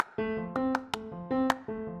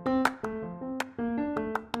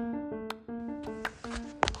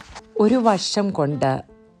ഒരു വർഷം കൊണ്ട്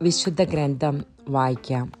വിശുദ്ധ ഗ്രന്ഥം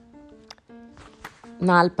വായിക്കാം.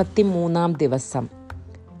 43-ാം ദിവസം.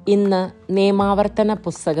 ഇന്ന് നിയമാവർത്തന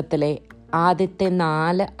പുസ്തകത്തിലെ ആദ്യത്തെ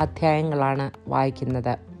 4 അധ്യായങ്ങളാണ്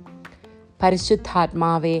വായിക്കുന്നത്.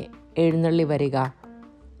 പരിശുദ്ധാത്മാവേ, എഴുന്നള്ളി വരിക.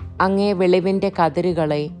 അങ്ങേ വെളിവിൻ്റെ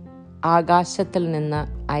കതിരുകളെ ആകാശത്തിൽ നിന്ന്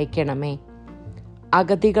അയക്കണമേ.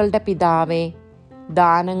 അഗതികളുടെ പിതാവേ,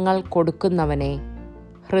 ദാനങ്ങൾ കൊടുക്കുന്നവനെ,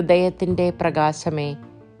 ഹൃദയത്തിൻ്റെ പ്രകാശമേ,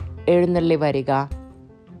 എഴുന്നള്ളി വരിക.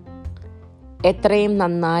 എത്രയും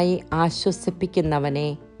നന്നായി ആശ്വസിപ്പിക്കുന്നവനെ,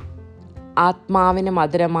 ആത്മാവിന്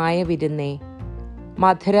മധുരമായ വിരുന്നേ,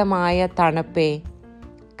 മധുരമായ തണുപ്പേ,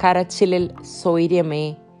 കരച്ചിലിൽ സ്വൈര്യമേ,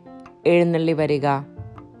 എഴുന്നള്ളി വരിക.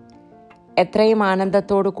 എത്രയും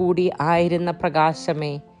ആനന്ദത്തോടു കൂടി ആയിരുന്ന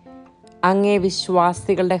പ്രകാശമേ, അങ്ങേ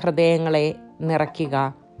വിശ്വാസികളുടെ ഹൃദയങ്ങളെ നിറയ്ക്കുക.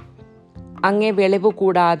 അങ്ങേ വെളിവ്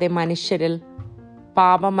കൂടാതെ മനുഷ്യരിൽ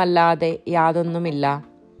പാപമല്ലാതെ യാതൊന്നുമില്ല.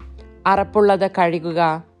 അറപ്പുള്ളത് കഴുകുക,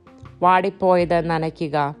 വാടിപ്പോയത്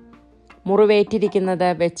നനയ്ക്കുക, മുറിവേറ്റിരിക്കുന്നത്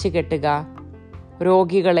വെച്ച് കെട്ടുക,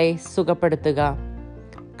 രോഗികളെ സുഖപ്പെടുത്തുക,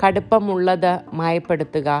 കടുപ്പമുള്ളത്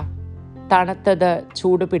മയപ്പെടുത്തുക, തണുത്തത്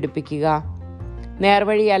ചൂട് പിടിപ്പിക്കുക,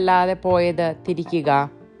 നേർവഴിയല്ലാതെ പോയത് തിരിക്കുക.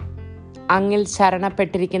 അങ്ങിൽ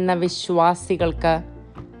ശരണപ്പെട്ടിരിക്കുന്ന വിശ്വാസികൾക്ക്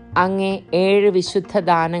അങ്ങേ 7 വിശുദ്ധ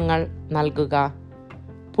ദാനങ്ങൾ നൽകുക.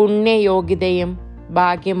 പുണ്യയോഗ്യതയും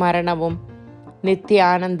ഭാഗ്യമരണവും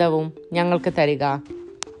നിത്യാനന്ദവും ഞങ്ങൾക്ക് തരിക.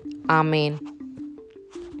 ആമേൻ.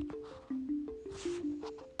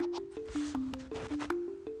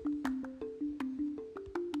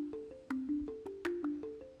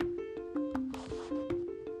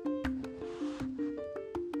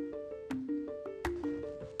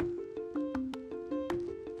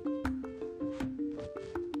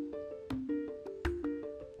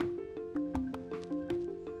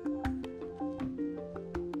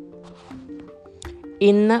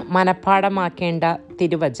 ഇന്ന് മനഃപ്പാഠമാക്കേണ്ട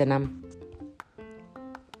തിരുവചനം.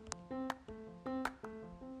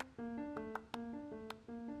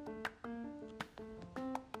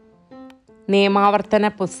 നിയമാവർത്തന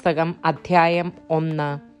പുസ്തകം അധ്യായം 1.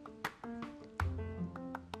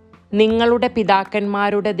 നിങ്ങളുടെ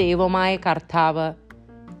പിതാക്കന്മാരുടെ ദൈവമായ കർത്താവ്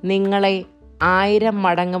നിങ്ങളെ 1000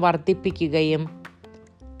 മടങ്ങ് വർദ്ധിപ്പിക്കുകയും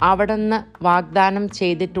അവിടുന്ന് വാഗ്ദാനം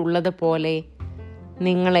ചെയ്തിട്ടുള്ളതുപോലെ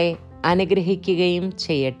നിങ്ങളെ അനുഗ്രഹിക്കുകയും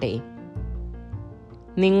ചെയ്യട്ടെ.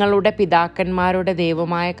 നിങ്ങളുടെ പിതാക്കന്മാരുടെ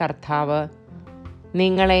ദൈവമായ കർത്താവ്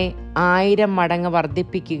നിങ്ങളെ 1000 മടങ്ങ്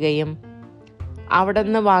വർദ്ധിപ്പിക്കുകയും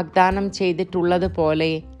അവിടുന്ന് വാഗ്ദാനം ചെയ്തിട്ടുള്ളതുപോലെ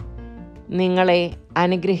നിങ്ങളെ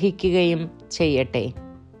അനുഗ്രഹിക്കുകയും ചെയ്യട്ടെ.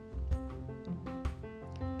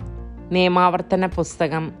 നിയമാവർത്തന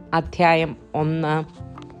പുസ്തകം അധ്യായം 1,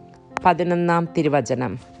 11-ാം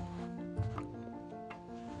തിരുവചനം.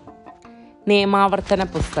 നിയമാവർത്തന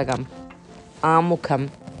പുസ്തകം. ആമുഖം.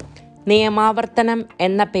 നിയമാവർത്തനം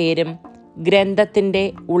എന്ന പേരും ഗ്രന്ഥത്തിൻ്റെ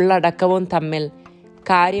ഉള്ളടക്കവും തമ്മിൽ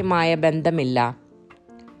കാര്യമായ ബന്ധമില്ല.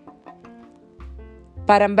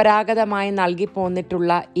 പരമ്പരാഗതമായി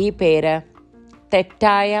നൽകിപ്പോന്നിട്ടുള്ള ഈ പേര്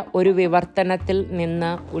തെറ്റായ ഒരു വിവർത്തനത്തിൽ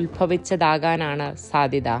നിന്ന് ഉത്ഭവിച്ചതാകാനാണ്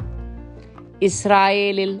സാധ്യത.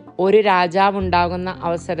 ഇസ്രായേലിൽ ഒരു രാജാവുണ്ടാകുന്ന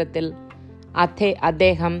അവസരത്തിൽ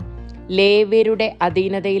അദ്ദേഹം ലേവ്യരുടെ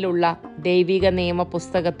അധീനതയിലുള്ള ദൈവിക നിയമ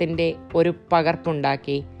പുസ്തകത്തിൻ്റെ ഒരു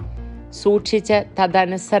പകർപ്പുണ്ടാക്കി സൂക്ഷിച്ച്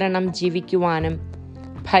തദനുസരണം ജീവിക്കുവാനും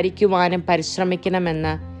ഭരിക്കുവാനും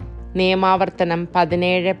പരിശ്രമിക്കണമെന്ന് നിയമാവർത്തനം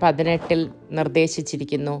 17:18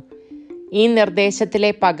 നിർദ്ദേശിച്ചിരിക്കുന്നു. ഈ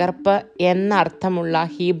നിർദ്ദേശത്തിലെ പകർപ്പ് എന്നർത്ഥമുള്ള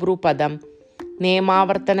ഹീബ്രു പദം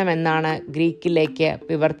നിയമാവർത്തനം എന്നാണ് ഗ്രീക്കിലേക്ക്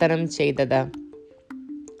വിവർത്തനം ചെയ്തത്.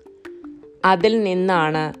 അതിൽ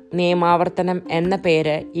നിന്നാണ് നിയമാവർത്തനം എന്ന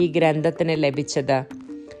പേര് ഈ ഗ്രന്ഥത്തിന് ലഭിച്ചത്.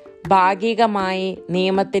 ഭാഗികമായി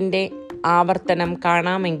നിയമത്തിൻ്റെ ആവർത്തനം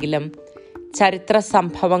കാണാമെങ്കിലും ചരിത്ര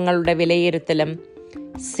സംഭവങ്ങളുടെ വിലയിരുത്തലും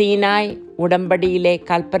സീനായ് ഉടമ്പടിയിലെ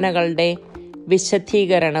കൽപ്പനകളുടെ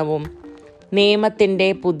വിശദീകരണവും നിയമത്തിൻ്റെ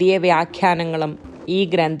പുതിയ വ്യാഖ്യാനങ്ങളും ഈ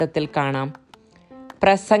ഗ്രന്ഥത്തിൽ കാണാം.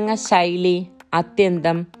 പ്രസംഗ ശൈലി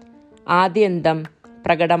ആദ്യന്തം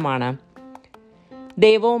പ്രകടമാണ്.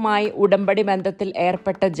 ദൈവവുമായി ഉടമ്പടി ബന്ധത്തിൽ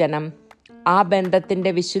ഏർപ്പെട്ട ജനം ആ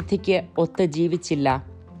ബന്ധത്തിൻ്റെ വിശുദ്ധിക്ക് ഒത്ത് ജീവിച്ചില്ല.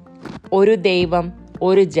 ഒരു ദൈവം,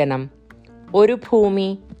 ഒരു ജനം, ഒരു ഭൂമി,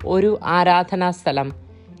 ഒരു ആരാധനാസ്ഥലം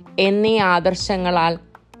എന്നീ ആദർശങ്ങളാൽ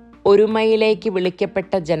ഒരുമയിലേക്ക്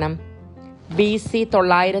വിളിക്കപ്പെട്ട ജനം BC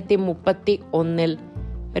 931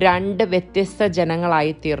 2 വ്യത്യസ്ത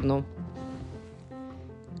ജനങ്ങളായിത്തീർന്നു.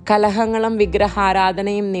 കലഹങ്ങളും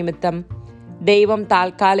വിഗ്രഹാരാധനയും നിമിത്തം ദൈവം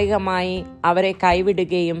താൽക്കാലികമായി അവരെ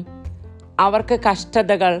കൈവിടുകയും അവർക്ക്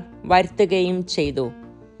കഷ്ടതകൾ വരുത്തുകയും ചെയ്തു.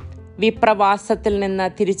 വിപ്രവാസത്തിൽ നിന്ന്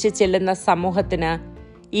തിരിച്ചു ചെല്ലുന്ന സമൂഹത്തിന്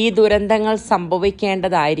ഈ ദുരന്തങ്ങൾ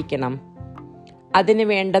സംഭവിക്കേണ്ടതായിരിക്കണം. അതിനു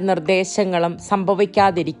വേണ്ട നിർദ്ദേശങ്ങളും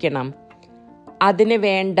സംഭവിക്കാതിരിക്കണം. അതിനു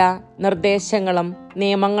വേണ്ട നിർദ്ദേശങ്ങളും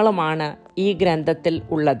നിയമങ്ങളുമാണ് ഈ ഗ്രന്ഥത്തിൽ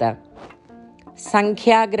ഉള്ളത്.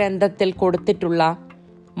 സംഖ്യാഗ്രന്ഥത്തിൽ കൊടുത്തിട്ടുള്ള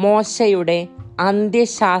മോശയുടെ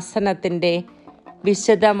അന്ത്യശാസനത്തിൻ്റെ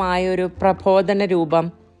വിശദമായൊരു പ്രബോധന രൂപം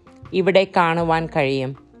ഇവിടെ കാണുവാൻ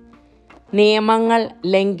കഴിയും. നിയമങ്ങൾ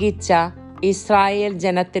ലംഘിച്ച ഇസ്രായേൽ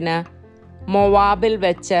ജനത്തിന് മോവാബിൽ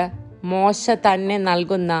വെച്ച് മോശ തന്നെ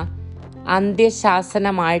നൽകുന്ന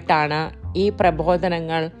അന്ത്യശാസനമായിട്ടാണ് ഈ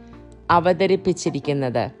പ്രബോധനങ്ങൾ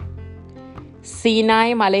അവതരിപ്പിച്ചിരിക്കുന്നത്.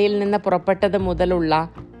 സീനായ് മലയിൽ നിന്ന് പുറപ്പെട്ടത് മുതലുള്ള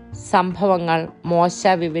സംഭവങ്ങൾ മോശ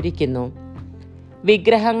വിവരിക്കുന്നു.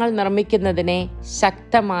 വിഗ്രഹങ്ങൾ നിർമ്മിക്കുന്നതിനെ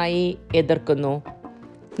ശക്തമായി എതിർക്കുന്നു.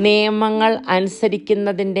 നിയമങ്ങൾ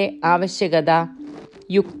അനുസരിക്കുന്നതിൻ്റെ ആവശ്യകത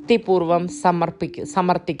യുക്തിപൂർവം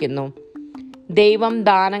സമർത്ഥിക്കുന്നു. ദൈവം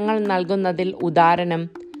ദാനങ്ങൾ നൽകുന്നതിൽ ഉദാരനും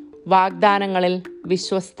വാഗ്ദാനങ്ങളിൽ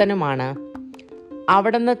വിശ്വസ്തനുമാണ്.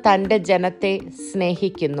 അവിടുന്ന് തൻ്റെ ജനത്തെ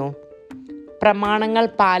സ്നേഹിക്കുന്നു. പ്രമാണങ്ങൾ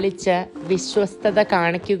പാലിച്ച് വിശ്വസ്തത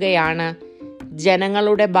കാണിക്കുകയാണ്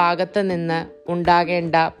ജനങ്ങളുടെ ഭാഗത്ത് നിന്ന്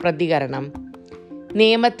ഉണ്ടാകേണ്ട പ്രതികരണം.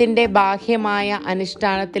 നിയമത്തിൻ്റെ ബാഹ്യമായ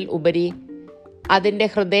അനുഷ്ഠാനത്തിൽ ഉപരി അതിൻ്റെ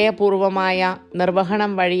ഹൃദയപൂർവമായ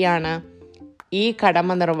നിർവഹണം വഴിയാണ് ഈ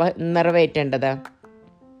കടമ നിറവേറ്റേണ്ടത്.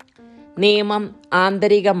 നിയമം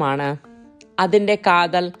ആന്തരികമാണ്, അതിൻ്റെ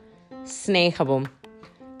കാതൽ സ്നേഹവും.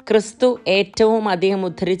 ക്രിസ്തു ഏറ്റവും അധികം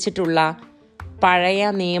ഉദ്ധരിച്ചിട്ടുള്ള പഴയ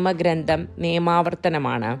നിയമഗ്രന്ഥം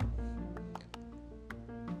നിയമാവർത്തനമാണ്.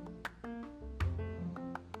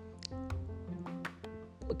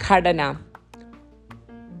 ഘടന: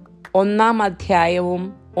 1-ാം അധ്യായവും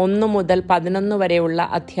 1 മുതൽ 11 വരെയുള്ള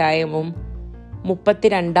അധ്യായവും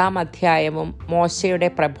 32-ാം അധ്യായവും മോശയുടെ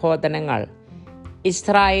പ്രബോധനങ്ങൾ.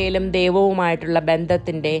 ഇസ്രായേലും ദൈവവുമായിട്ടുള്ള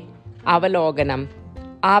ബന്ധത്തിൻ്റെ അവലോകനം.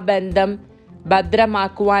 ആ ബന്ധം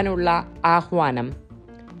ഭദ്രമാക്കുവാനുള്ള ആഹ്വാനം.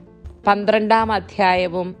 12-ാം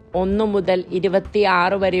അധ്യായവും 1 മുതൽ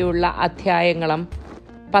 26 വരെയുള്ള അധ്യായങ്ങളും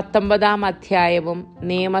 19-ാം അധ്യായവും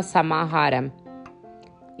നിയമസമാഹാരം.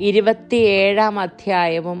 27-ാം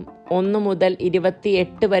അധ്യായവും 1 മുതൽ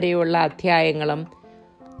 28 വരെയുള്ള അധ്യായങ്ങളും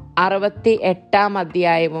 68-ാം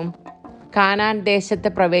അധ്യായവും കാനാൻ ദേശത്ത്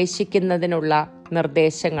പ്രവേശിക്കുന്നതിനുള്ള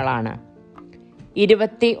നിർദ്ദേശങ്ങളാണ്.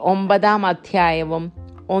 29-ാം അധ്യായവും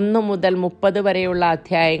 1 മുതൽ 30 വരെയുള്ള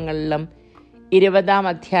അധ്യായങ്ങളിലും 20-ാം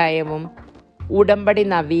അധ്യായവും ഉടമ്പടി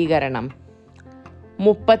നവീകരണം.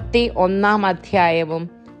 31-ാം അധ്യായവും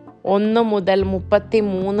 1 മുതൽ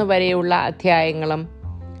 33 വരെയുള്ള അധ്യായങ്ങളും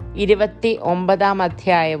 29-ാം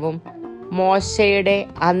അധ്യായവും മോശയുടെ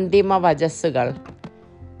അന്തിമ വചസ്സുകൾ.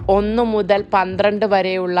 1 മുതൽ 12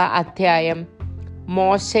 വരെയുള്ള അധ്യായം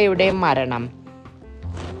മോശയുടെ മരണം.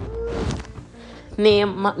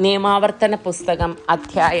 നിയമാവർത്തന പുസ്തകം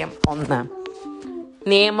അധ്യായം 1.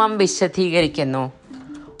 നിയമം വിശദീകരിക്കുന്നു.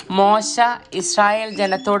 മോശ ഇസ്രായേൽ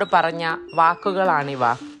ജനത്തോട് പറഞ്ഞ വാക്കുകളാണിവ.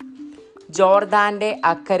 ജോർദാന്റെ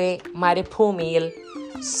അക്കരെ മരുഭൂമിയിൽ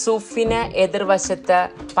സുഫിന് എതിർവശത്ത്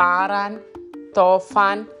പാറാൻ,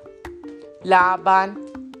 തോഫാൻ, ലാബാൻ,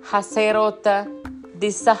 ഹസേറോത്ത്,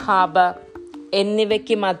 ദിസഹാബ്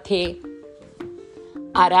എന്നിവയ്ക്ക് മധ്യേ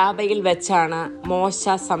അരാബയിൽ വെച്ചാണ് മോശ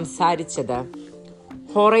സംസാരിച്ചത്.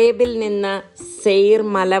 ഹൊറേബിൽ നിന്ന് സെയിർ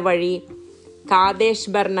മല വഴി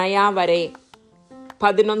കാദേശ് ബർണയ വരെ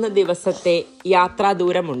 11 ദിവസത്തെ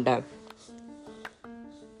യാത്രാദൂരമുണ്ട്.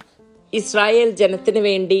 ഇസ്രായേൽ ജനത്തിനു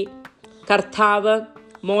വേണ്ടി കർത്താവ്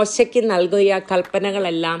മോശയ്ക്ക് നൽകിയ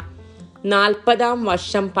കൽപ്പനകളെല്ലാം 40-ാം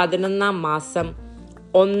വർഷം 11-ാം മാസം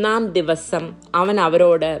 1-ാം ദിവസം അവൻ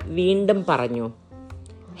അവരോട് വീണ്ടും പറഞ്ഞു.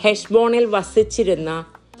 ഹെഷ്ബോണിൽ വസിച്ചിരുന്ന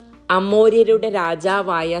അമോര്യരുടെ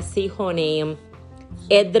രാജാവായ സീഹോനെയും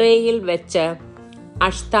എദ്രയിൽ വെച്ച്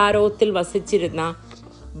അഷ്താരോത്തിൽ വസിച്ചിരുന്ന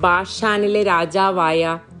ബാഷാനിലെ രാജാവായ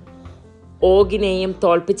ഓഗിനെയും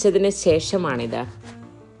തോൽപ്പിച്ചതിന് ശേഷമാണിത്.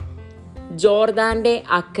 ജോർദാന്റെ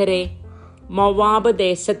അക്കരെ മൊവാബ്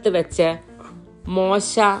ദേശത്ത് വെച്ച്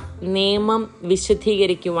മോശ നിയമം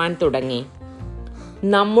വിശദീകരിക്കുവാൻ തുടങ്ങി.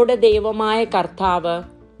 നമ്മുടെ ദൈവമായ കർത്താവ്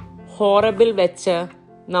ഹോറബിൽ വെച്ച്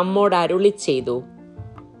നമ്മോട് അരുളി ചെയ്തു,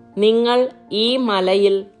 നിങ്ങൾ ഈ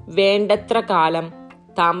മലയിൽ വേണ്ടത്ര കാലം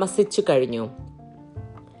താമസിച്ചു കഴിഞ്ഞു.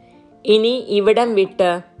 ഇനി ഇവിടം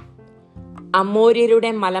വിട്ട് അമോര്യരുടെ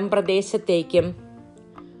മലമ്പ്രദേശത്തേക്കും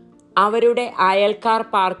അവരുടെ അയൽക്കാർ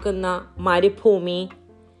പാർക്കുന്ന മരുഭൂമി,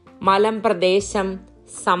 മലമ്പ്രദേശം,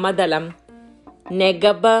 സമതലം,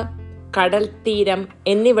 നെഗബ്, കടൽ തീരം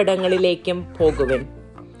എന്നിവിടങ്ങളിലേക്കും പോകുവിൻ.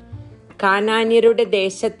 കാനാന്യരുടെ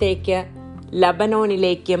ദേശത്തേക്ക്,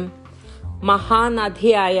 ലബനോനിലേക്കും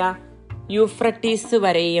മഹാനദിയായ യൂഫ്രട്ടീസ്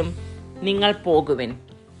വരെയും നിങ്ങൾ പോകുവിൻ.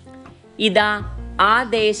 ഇതാ, ആ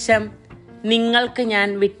ദേശം നിങ്ങൾക്ക് ഞാൻ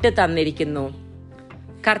വിട്ടു തന്നിരിക്കുന്നു.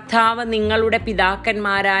 കർത്താവ് നിങ്ങളുടെ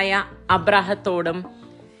പിതാക്കന്മാരായ അബ്രാഹത്തോടും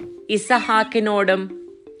ഇസഹാക്കിനോടും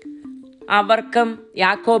അവർക്കും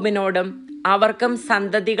യാക്കോബിനോടും അവർക്കും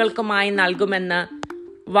സന്തതികൾക്കുമായി നൽകുമെന്ന്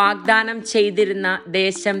വാഗ്ദാനം ചെയ്തിരുന്ന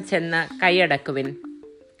ദേശം ചെന്ന് കൈയടക്കുവിൻ.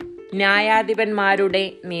 ന്യായാധിപന്മാരുടെ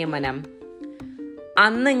നിയമനം.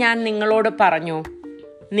 അന്ന് ഞാൻ നിങ്ങളോട് പറഞ്ഞു,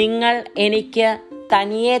 നിങ്ങൾ എനിക്ക്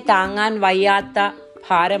തനിയെ താങ്ങാൻ വയ്യാത്ത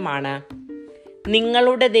ഭാരമാണ്.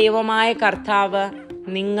 നിങ്ങളുടെ ദൈവമായ കർത്താവ്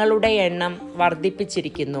നിങ്ങളുടെ എണ്ണം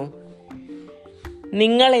വർദ്ധിപ്പിച്ചിരിക്കുന്നു.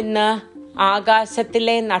 നിങ്ങൾ ഇന്ന്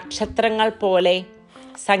ആകാശത്തിലെ നക്ഷത്രങ്ങൾ പോലെ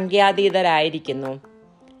സംഖ്യാതീതരായിരിക്കുന്നു.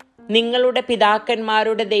 നിങ്ങളുടെ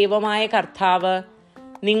പിതാക്കന്മാരുടെ ദൈവമായ കർത്താവ്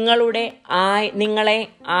നിങ്ങളെ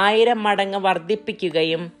 1000 മടങ്ങ്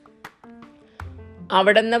വർദ്ധിപ്പിക്കുകയും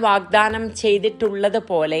അവിടുന്ന് വാഗ്ദാനം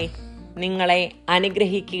ചെയ്തിട്ടുള്ളതുപോലെ നിങ്ങളെ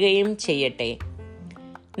അനുഗ്രഹിക്കുകയും ചെയ്യട്ടെ.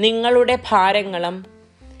 നിങ്ങളുടെ ഭാരങ്ങളും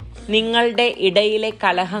നിങ്ങളുടെ ഇടയിലെ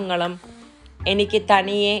കലഹങ്ങളും എനിക്ക്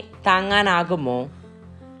തനിയെ താങ്ങാനാകുമോ?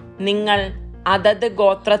 നിങ്ങൾ അതത്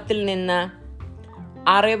ഗോത്രത്തിൽ നിന്ന്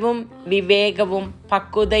അറിവും വിവേകവും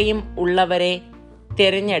പക്വതയും ഉള്ളവരെ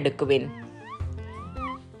തിരഞ്ഞെടുക്കുവിൻ.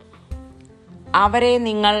 അവരെ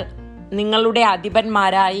നിങ്ങളുടെ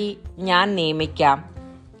അധിപന്മാരായി ഞാൻ നിയമിക്കാം.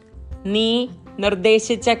 നീ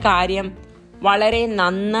നിർദ്ദേശിച്ച കാര്യം വളരെ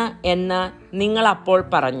നന്ന് എന്ന് നിങ്ങൾ അപ്പോൾ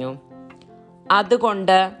പറഞ്ഞു.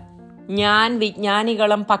 അതുകൊണ്ട് ഞാൻ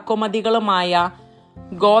വിജ്ഞാനികളും പക്വമതികളുമായ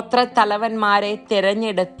ഗോത്രത്തലവന്മാരെ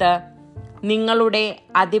തിരഞ്ഞെടുത്ത് നിങ്ങളുടെ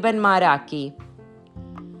അധിപന്മാരാക്കി.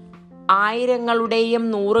 1000കളുടെയും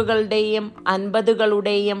 100കളുടെയും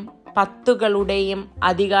 50കളുടെയും 10കളുടെയും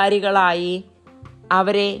അധികാരികളായി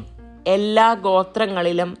അവരെ എല്ലാ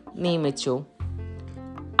ഗോത്രങ്ങളിലും നിയമിച്ചു.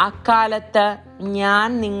 അക്കാലത്ത് ഞാൻ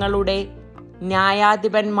നിങ്ങളുടെ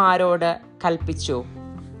ന്യായാധിപന്മാരോട് കൽപ്പിച്ചു,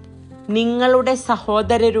 നിങ്ങളുടെ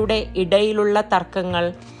സഹോദരരുടെ ഇടയിലുള്ള തർക്കങ്ങൾ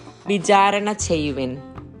വിചാരണ ചെയ്യുവിൻ.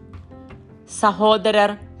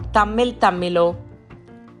 സഹോദരർ തമ്മിലോ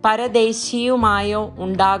പരദേശിയുമായോ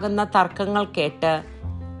ഉണ്ടാകുന്ന തർക്കങ്ങൾ കേട്ട്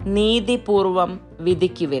നീതിപൂർവം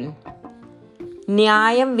വിധിക്കുവിൻ.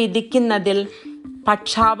 ന്യായം വിധിക്കുന്നതിൽ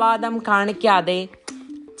പക്ഷാപാതം കാണിക്കാതെ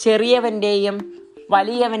ചെറിയവൻ്റെയും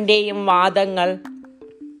വലിയവൻ്റെയും വാദങ്ങൾ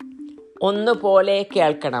ഒന്നുപോലെ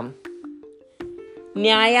കേൾക്കണം.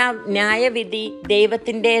 ന്യായവിധി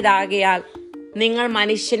ദൈവത്തിൻ്റെതാകയാൽ നിങ്ങൾ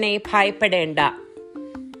മനുഷ്യനെ ഭയപ്പെടേണ്ട.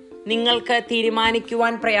 നിങ്ങൾക്ക്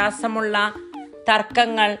തീരുമാനിക്കുവാൻ പ്രയാസമുള്ള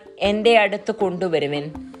തർക്കങ്ങൾ എൻ്റെ അടുത്ത് കൊണ്ടുവരുവിൻ,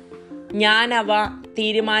 ഞാൻ അവ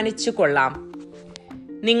തീരുമാനിച്ചു കൊള്ളാം.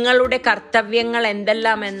 നിങ്ങളുടെ കർത്തവ്യങ്ങൾ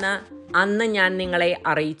എന്തെല്ലാമെന്ന് അന്ന് ഞാൻ നിങ്ങളെ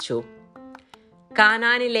അറിയിച്ചു.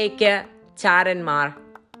 കാനാനിലേക്ക് ചാരന്മാർ.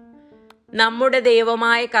 നമ്മുടെ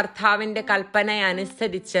ദൈവമായ കർത്താവിൻ്റെ കൽപ്പന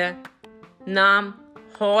അനുസരിച്ച് നാം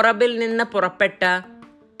ഹോറബിൽ നിന്ന് പുറപ്പെട്ട്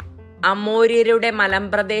അമോര്യരുടെ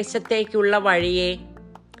മലമ്പ്രദേശത്തേക്കുള്ള വഴിയെ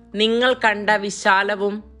നിങ്ങൾ കണ്ട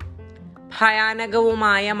വിശാലവും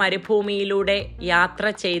ഭയാനകവുമായ മരുഭൂമിയിലൂടെ യാത്ര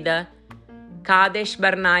ചെയ്ത് കാദേശ്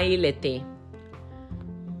ബർണായിലെത്തി.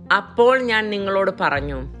 അപ്പോൾ ഞാൻ നിങ്ങളോട്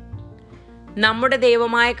പറഞ്ഞു, നമ്മുടെ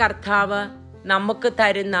ദൈവമായ കർത്താവ് നമുക്ക്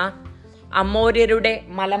തരുന്ന അമോര്യരുടെ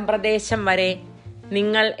മലമ്പ്രദേശം വരെ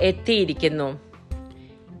നിങ്ങൾ എത്തിയിരിക്കുന്നു.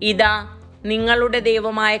 ഇതാ, നിങ്ങളുടെ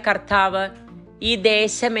ദൈവമായ കർത്താവ് ഈ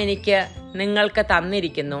ദേശം എനിക്ക് നിങ്ങൾക്ക്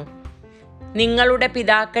തന്നിരിക്കുന്നു. നിങ്ങളുടെ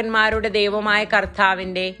പിതാക്കന്മാരുടെ ദൈവമായ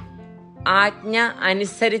കർത്താവിൻ്റെ ആജ്ഞ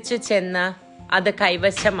അനുസരിച്ചു ചെന്ന് അത്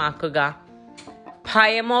കൈവശമാക്കുക.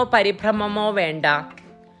 ഭയമോ പരിഭ്രമമോ വേണ്ട.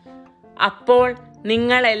 അപ്പോൾ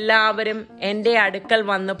നിങ്ങൾ എല്ലാവരും എൻ്റെ അടുക്കൽ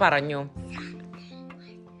വന്നു പറഞ്ഞു,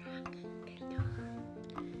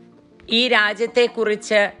 ഈ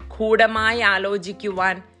രാജ്യത്തെക്കുറിച്ച് ഗൂഢമായി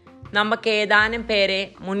ആലോചിക്കുവാൻ നമുക്ക് ഏതാനും പേരെ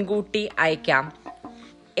മുൻകൂട്ടി അയക്കാം.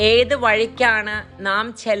 ഏത് വഴിക്കാണ് നാം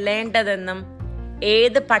ചെല്ലേണ്ടതെന്നും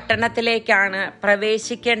ഏത് പട്ടണത്തിലേക്കാണ്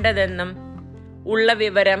പ്രവേശിക്കേണ്ടതെന്നും ഉള്ള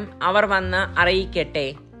വിവരം അവർ വന്ന് അറിയിക്കട്ടെ.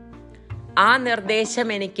 ആ നിർദ്ദേശം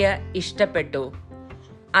എനിക്ക് ഇഷ്ടപ്പെട്ടു.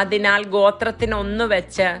 അതിനാൽ ഗോത്രത്തിനൊന്നു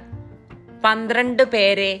വെച്ച് 12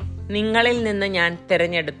 പേരെ നിങ്ങളിൽ നിന്ന് ഞാൻ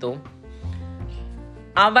തിരഞ്ഞെടുത്തു.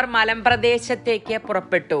 അവർ മലമ്പ്രദേശത്തേക്ക്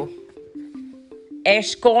പുറപ്പെട്ടു.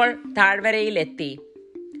 എഷ്കോൾ താഴ്വരയിലെത്തി.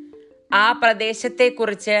 ആ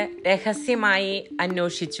പ്രദേശത്തെക്കുറിച്ച് രഹസ്യമായി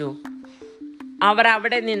അന്വേഷിച്ചു. അവർ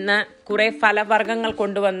അവിടെ നിന്ന് കുറെ ഫലവർഗ്ഗങ്ങൾ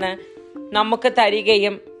കൊണ്ടുവന്ന് നമുക്ക്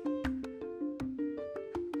തരികയും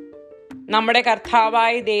നമ്മുടെ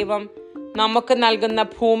കർത്താവായ ദൈവം നമുക്ക് നൽകുന്ന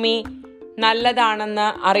ഭൂമി നല്ലതാണെന്ന്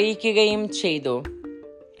അറിയിക്കുകയും ചെയ്തു.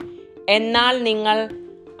 എന്നാൽ നിങ്ങൾ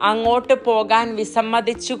അങ്ങോട്ട് പോകാൻ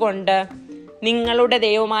വിസമ്മതിച്ചുകൊണ്ട് നിങ്ങളുടെ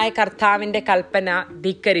ദൈവമായ കർത്താവിൻ്റെ കൽപ്പന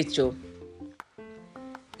ധിക്കരിച്ചു.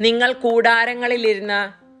 നിങ്ങൾ കൂടാരങ്ങളിലിരുന്ന്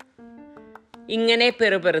ഇങ്ങനെ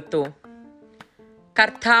പിറുപിറുത്തു,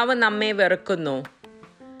 കർത്താവ് നമ്മെ വെറുക്കുന്നു,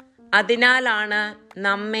 അതിനാലാണ്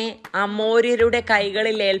നമ്മെ അമോര്യരുടെ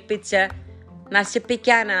കൈകളിൽ ഏൽപ്പിച്ച്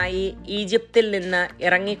നശിപ്പിക്കാനായി ഈജിപ്തിൽ നിന്ന്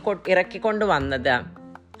ഇറക്കിക്കൊണ്ടുവന്നത്.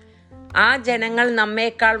 ആ ജനങ്ങൾ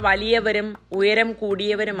നമ്മേക്കാൾ വലിയവരും ഉയരം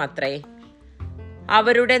കൂടിയവരുമത്രേ.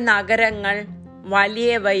 അവരുടെ നഗരങ്ങൾ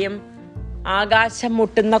വലിയവയും ആകാശം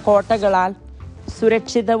മുട്ടുന്ന കോട്ടകളാൽ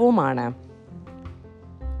സുരക്ഷിതവുമാണ്.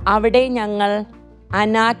 അവിടെ ഞങ്ങൾ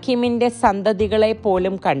അനാക്കിമിൻ്റെ സന്തതികളെ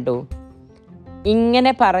പോലും കണ്ടു.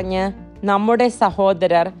 ഇങ്ങനെ പറഞ്ഞ് നമ്മുടെ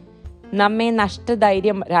സഹോദരർ നമ്മെ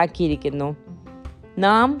നഷ്ടധൈര്യരാക്കിയിരിക്കുന്നു.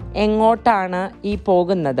 നാം എങ്ങോട്ടാണ് ഈ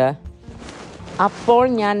പോകുന്നത്? അപ്പോൾ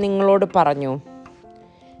ഞാൻ നിങ്ങളോട് പറഞ്ഞു,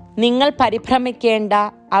 നിങ്ങൾ പരിഭ്രമിക്കേണ്ട,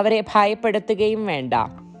 അവരെ ഭയപ്പെടുകയും വേണ്ട.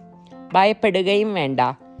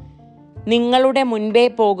 നിങ്ങളുടെ മുൻപേ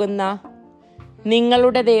പോകുന്ന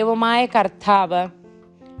നിങ്ങളുടെ ദൈവമായ കർത്താവ്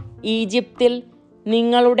ഈജിപ്തിൽ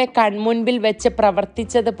നിങ്ങളുടെ കൺമുൻപിൽ വെച്ച്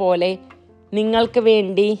പ്രവർത്തിച്ചതുപോലെ നിങ്ങൾക്ക്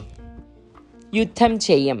വേണ്ടി യുദ്ധം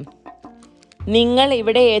ചെയ്യും. നിങ്ങൾ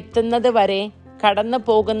ഇവിടെ എത്തുന്നത് വരെ കടന്നു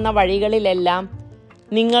പോകുന്ന വഴികളിലെല്ലാം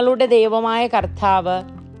നിങ്ങളുടെ ദൈവമായ കർത്താവ്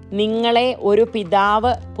നിങ്ങളെ ഒരു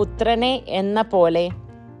പിതാവ് പുത്രനെ എന്ന പോലെ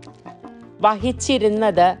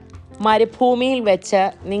വഹിച്ചിരുന്നത് മരുഭൂമിയിൽ വെച്ച്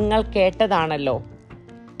നിങ്ങൾ കേട്ടതാണല്ലോ.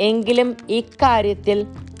 എങ്കിലും ഇക്കാര്യത്തിൽ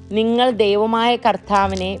നിങ്ങൾ ദൈവമായ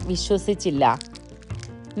കർത്താവിനെ വിശ്വസിച്ചില്ല.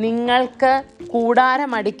 നിങ്ങൾക്ക്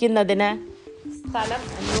കൂടാരമടിക്കുന്നതിന് സ്ഥലം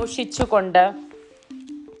അന്വേഷിച്ചുകൊണ്ട്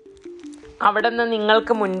അവിടുന്ന്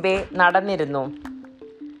നിങ്ങൾക്ക് മുൻപേ നടന്നിരുന്നു.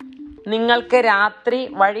 നിങ്ങൾക്ക് രാത്രി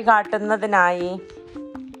വഴി കാട്ടുന്നതിനായി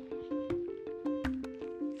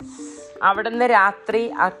അവിടുന്ന് രാത്രി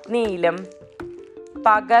അഗ്നിയിലും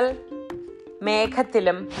പകൽ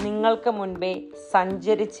മേഘത്തിലും നിങ്ങൾക്ക് മുൻപേ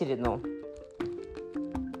സഞ്ചരിച്ചിരുന്നു.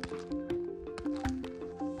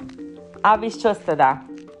 അവിശ്വസ്തത.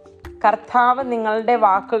 കർത്താവ് നിങ്ങളുടെ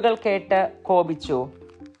വാക്കുകൾ കേട്ട് കോപിച്ചു.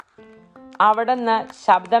 അവിടുന്ന്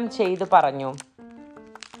ശബ്ദം ചെയ്തു പറഞ്ഞു,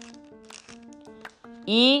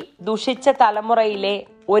 ഈ ദുഷിച്ച തലമുറയിലെ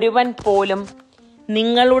ഒരുവൻ പോലും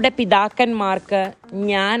നിങ്ങളുടെ പിതാക്കന്മാർക്ക്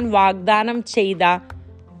ഞാൻ വാഗ്ദാനം ചെയ്ത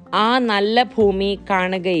ആ നല്ല ഭൂമി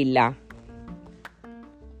കാണുകയില്ല.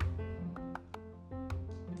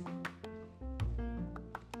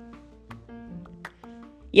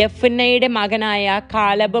 യെഫുന്നയുടെ മകനായ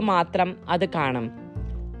കാലബ് മാത്രം അത് കാണും.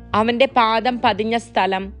 അവൻ്റെ പാദം പതിഞ്ഞ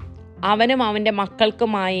സ്ഥലം അവനും അവൻ്റെ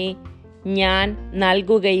മക്കൾക്കുമായി ഞാൻ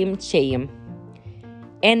നൽകുകയും ചെയ്യും.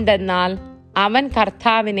 എന്തെന്നാൽ അവൻ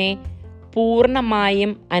കർത്താവിനെ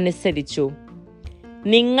പൂർണ്ണമായും അനുസരിച്ചു.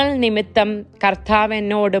 നിങ്ങൾ നിമിത്തം കർത്താവ്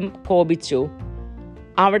എന്നോടും കോപിച്ചു.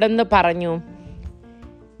 അവിടുന്ന് പറഞ്ഞു,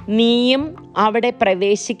 നീയും അവിടെ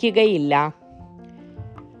പ്രവേശിക്കുകയില്ല.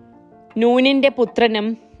 നൂനിൻ്റെ പുത്രനും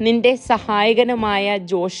നിന്റെ സഹായകനുമായ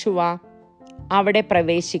ജോഷുവ അവിടെ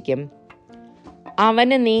പ്രവേശിക്കും.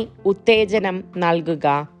 അവന് നീ ഉത്തേജനം നൽകുക.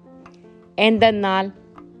 എന്തെന്നാൽ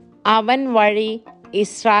അവൻ വഴി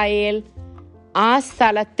ഇസ്രായേൽ ആ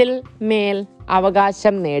സ്ഥലത്തിൽ മേൽ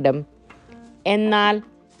അവകാശം നേടും. എന്നാൽ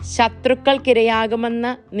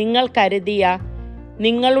ശത്രുക്കൾക്കിരയാകുമെന്ന് നിങ്ങൾ കരുതിയ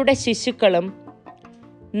നിങ്ങളുടെ ശിശുക്കളും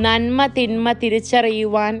നന്മ തിന്മ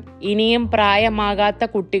തിരിച്ചറിയുവാൻ ഇനിയും പ്രായമാകാത്ത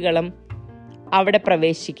കുട്ടികളും അവിടെ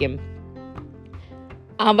പ്രവേശിക്കും.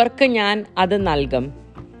 അവർക്ക് ഞാൻ അത് നൽകും.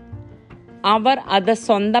 അവർ അത്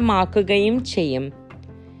സ്വന്തമാക്കുകയും ചെയ്യും.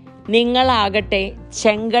 നിങ്ങളാകട്ടെ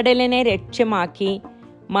ചെങ്കടലിനെ ലക്ഷ്യമാക്കി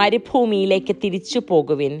മരുഭൂമിയിലേക്ക് തിരിച്ചു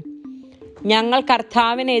പോകുവിൻ. ഞങ്ങൾ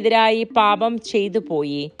കർത്താവിനെതിരായി പാപം ചെയ്തു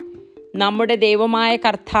പോയി. നമ്മുടെ ദൈവമായ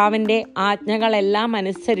കർത്താവിൻ്റെ ആജ്ഞകളെല്ലാം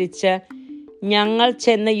അനുസരിച്ച് ഞങ്ങൾ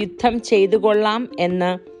ചെന്ന് യുദ്ധം ചെയ്തു കൊള്ളാം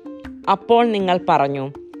എന്ന് അപ്പോൾ നിങ്ങൾ പറഞ്ഞു.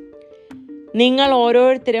 നിങ്ങൾ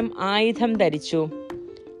ഓരോരുത്തരും ആയുധം ധരിച്ചു.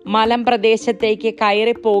 മലമ്പ്രദേശത്തേക്ക്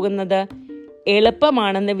കയറിപ്പോകുന്നത്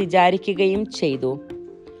എളുപ്പമാണെന്ന് വിചാരിക്കുകയും ചെയ്തു.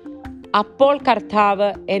 അപ്പോൾ കർത്താവ്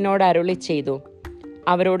എന്നോട് അരുളി ചെയ്തു,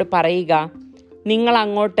 അവരോട് പറയുക, നിങ്ങൾ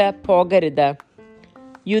അങ്ങോട്ട് പോകരുത്,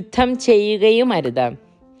 യുദ്ധം ചെയ്യുകയും അരുത്.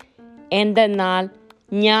 എന്തെന്നാൽ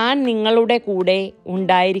ഞാൻ നിങ്ങളുടെ കൂടെ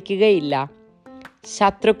ഉണ്ടായിരിക്കുകയില്ല.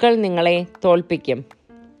 ശത്രുക്കൾ നിങ്ങളെ തോൽപ്പിക്കും.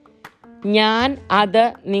 ഞാൻ അത്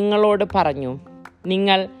നിങ്ങളോട് പറഞ്ഞു,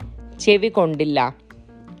 നിങ്ങൾ ചെവി കൊണ്ടില്ല.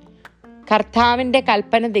 കർത്താവിൻ്റെ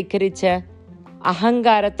കൽപ്പന ധിക്കരിച്ച്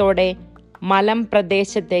അഹങ്കാരത്തോടെ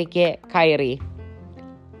മലമ്പ്രദേശത്തേക്ക് കയറി.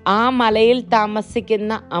 ആ മലയിൽ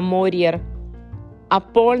താമസിക്കുന്ന അമോര്യർ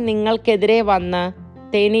അപ്പോൾ നിങ്ങൾക്കെതിരെ വന്ന്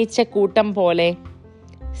തേനീച്ചക്കൂട്ടം പോലെ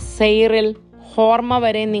സെയിരിൽ ഹോർമ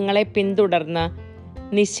വരെ നിങ്ങളെ പിന്തുടർന്ന്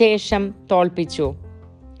നിശേഷം തോൽപ്പിച്ചു.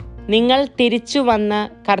 നിങ്ങൾ തിരിച്ചു വന്ന്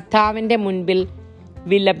കർത്താവിൻ്റെ മുൻപിൽ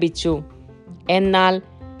വിലപിച്ചു. എന്നാൽ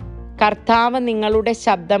കർത്താവ് നിങ്ങളുടെ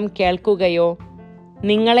ശബ്ദം കേൾക്കുകയോ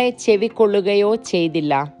നിങ്ങളെ ചെവിക്കൊള്ളുകയോ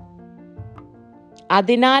ചെയ്തില്ല.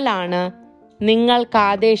 അതിനാലാണ് നിങ്ങൾ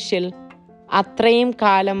കാദേശിൽ അത്രയും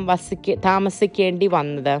കാലം താമസിക്കേണ്ടി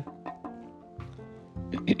വന്നത്.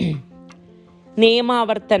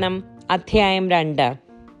 നിയമാവർത്തനം അധ്യായം 2.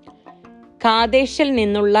 കാദേശിൽ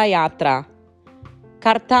നിന്നുള്ള യാത്ര.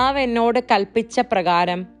 കർത്താവ് എന്നോട് കൽപ്പിച്ച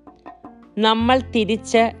പ്രകാരം നമ്മൾ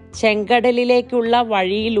തിരിച്ച് ചെങ്കടലിലേക്കുള്ള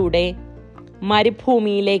വഴിയിലൂടെ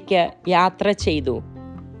മരുഭൂമിയിലേക്ക് യാത്ര ചെയ്തു.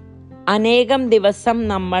 അനേകം ദിവസം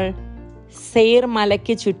നമ്മൾ സെയ്ർ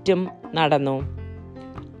മലയ്ക്ക് ചുറ്റും നടന്നു.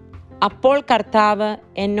 അപ്പോൾ കർത്താവ്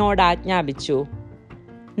എന്നോട് ആജ്ഞാപിച്ചു,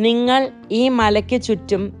 നിങ്ങൾ ഈ മലയ്ക്ക്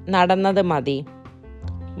ചുറ്റും നടന്നത് മതി.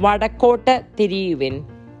 വടക്കോട്ട് തിരിയുവിൻ.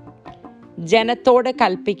 ജനത്തോട്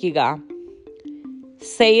കൽപ്പിക്കുക,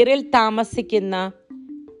 സെയ്റിൽ താമസിക്കുന്ന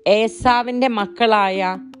ഏസാവിൻ്റെ മക്കളായ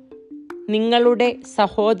നിങ്ങളുടെ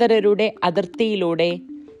സഹോദരരുടെ അതിർത്തിയിലൂടെ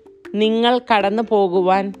നിങ്ങൾ കടന്നു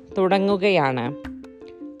പോകുവാൻ തുടങ്ങുകയാണ്.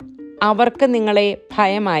 അവർക്ക് നിങ്ങളെ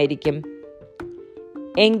ഭയമായിരിക്കും.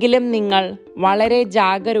 എങ്കിലും നിങ്ങൾ വളരെ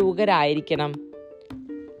ജാഗരൂകരായിരിക്കണം.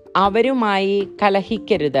 അവരുമായി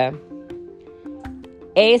കലഹിക്കരുത്.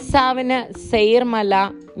 ഏസാവിന് സെയ്ർ മല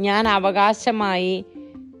ഞാൻ അവകാശമായി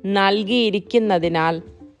നൽകിയിരിക്കുന്നതിനാൽ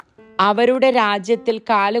അവരുടെ രാജ്യത്തിൽ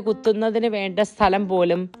കാലുകുത്തുന്നതിന് വേണ്ട സ്ഥലം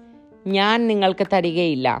പോലും ഞാൻ നിങ്ങൾക്ക്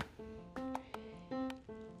തരികയില്ല.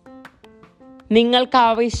 നിങ്ങൾക്ക്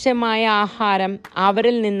ആവശ്യമായ ആഹാരം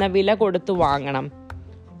അവരിൽ നിന്ന് വില കൊടുത്തു വാങ്ങണം.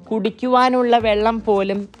 കുടിക്കുവാനുള്ള വെള്ളം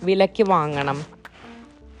പോലും വിലയ്ക്ക് വാങ്ങണം.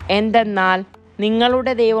 എന്തെന്നാൽ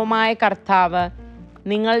നിങ്ങളുടെ ദൈവമായ കർത്താവ്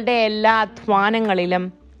നിങ്ങളുടെ എല്ലാ അധ്വാനങ്ങളിലും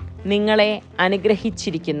നിങ്ങളെ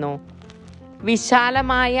അനുഗ്രഹിച്ചിരിക്കുന്നു.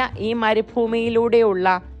 വിശാലമായ ഈ മരുഭൂമിയിലൂടെയുള്ള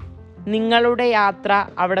നിങ്ങളുടെ യാത്ര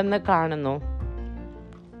അവിടുന്ന് കാണുന്നു.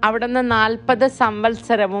 അവിടുന്ന് 40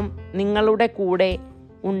 സംവത്സരവും നിങ്ങളുടെ കൂടെ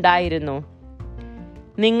ഉണ്ടായിരുന്നു.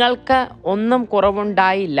 നിങ്ങൾക്ക് ഒന്നും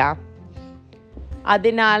കുറവുണ്ടായില്ല.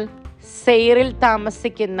 അതിനാൽ സെയ്റിൽ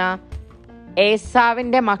താമസിക്കുന്ന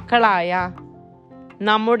ഏസാവിൻ്റെ മക്കളായ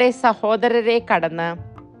നമ്മുടെ സഹോദരരെ കടന്ന്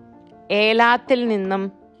ഏലാത്തിൽ നിന്നും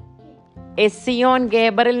എസിയോൻ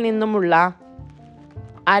ഗേബറിൽ നിന്നുമുള്ള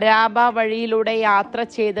അരാബ വഴിയിലൂടെ യാത്ര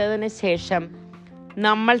ചെയ്തതിന് ശേഷം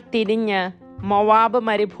നമ്മൾ തിരിഞ്ഞ് മൊവാബ്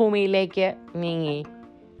മരുഭൂമിയിലേക്ക് നീങ്ങി.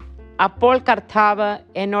 അപ്പോൾ കർത്താവ്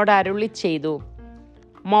എന്നോട് അരുളി ചെയ്തു,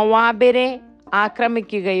 മൊവാബിനെ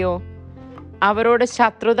ആക്രമിക്കുകയോ അവരോട്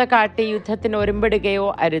ശത്രുത കാട്ടി യുദ്ധത്തിന് ഒരുമ്പെടുകയോ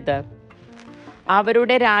അരുത്.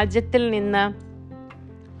 അവരുടെ രാജ്യത്തിൽ നിന്ന്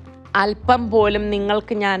അല്പം പോലും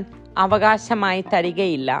നിങ്ങൾക്ക് ഞാൻ അവകാശമായി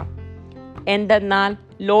തരികയില്ല. എന്തെന്നാൽ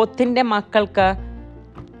ലോത്തിൻ്റെ മക്കൾക്ക്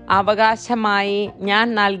അവകാശമായി ഞാൻ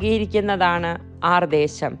നൽകിയിരിക്കുന്നതാണ് ആർ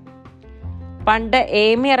ദേശം. പണ്ട്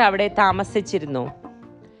ഏമ്യർ അവിടെ താമസിച്ചിരുന്നു.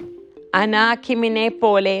 അനാഖിമിനെ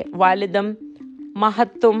പോലെ വലുതും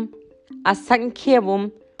മഹത്തും അസംഖ്യവും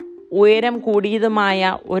ഉയരം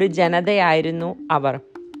കൂടിയതുമായ ഒരു ജനതയായിരുന്നു അവർ.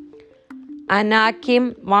 അനാക്കിം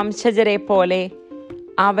വംശജരെ പോലെ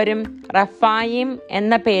അവരും റഫായിം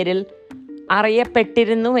എന്ന പേരിൽ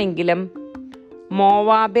അറിയപ്പെട്ടിരുന്നുവെങ്കിലും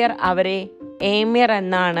മോവാബ്യർ അവരെ ഏമ്യർ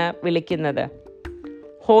എന്നാണ് വിളിക്കുന്നത്.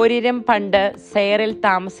 ഹോര്യരും പണ്ട് സെയറിൽ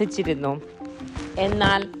താമസിച്ചിരുന്നു.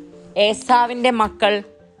 എന്നാൽ ഏസാവിൻ്റെ മക്കൾ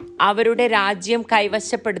അവരുടെ രാജ്യം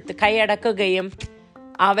കൈയടക്കുകയും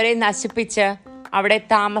അവരെ നശിപ്പിച്ച് അവിടെ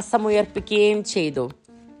താമസമുയർപ്പിക്കുകയും ചെയ്തു.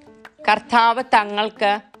 കർത്താവ്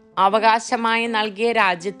തങ്ങൾക്ക് അവകാശമായി നൽകിയ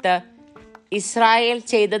രാജ്യത്ത് ഇസ്രായേൽ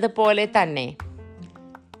ചെയ്തതുപോലെ തന്നെ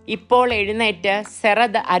ഇപ്പോൾ എഴുന്നേറ്റ്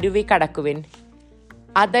സെറദ് അരുവി കടക്കുവിൻ.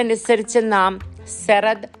 അതനുസരിച്ച് നാം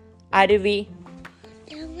സെറദ് അരുവി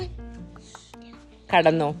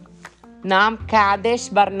കടന്നു. നാം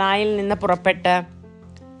കാദേശ് ബർണയിൽ നിന്ന് പുറപ്പെട്ട്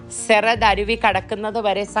സെറദ് അരുവി കടക്കുന്നത്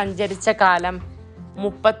വരെ സഞ്ചരിച്ച കാലം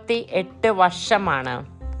 38 വർഷമാണ്.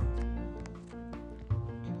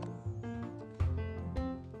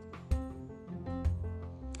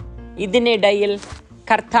 ഇതിനിടയിൽ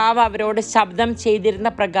കർത്താവ് അവരോട് ശബ്ദം ചെയ്തിരുന്ന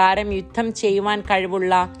പ്രകാരം യുദ്ധം ചെയ്യുവാൻ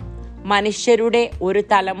കഴിവുള്ള മനുഷ്യരുടെ ഒരു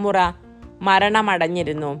തലമുറ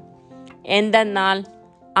മരണമടഞ്ഞിരുന്നു. എന്തെന്നാൽ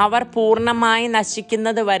അവർ പൂർണ്ണമായി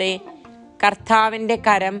നശിക്കുന്നത് വരെ കർത്താവിൻ്റെ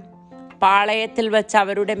കരം പാളയത്തിൽ വെച്ച്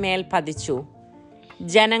അവരുടെ മേൽ പതിച്ചു.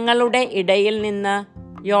 ജനങ്ങളുടെ ഇടയിൽ നിന്ന്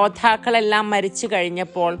യോദ്ധാക്കളെല്ലാം മരിച്ചു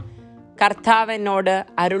കഴിഞ്ഞപ്പോൾ കർത്താവ് എന്നോട്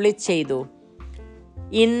അരുളി ചെയ്തു,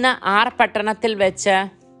 ഇന്ന് ആർ പട്ടണത്തിൽ വെച്ച്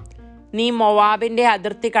നീ മൊവാബിൻ്റെ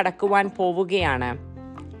അതിർത്തി കടക്കുവാൻ പോവുകയാണ്.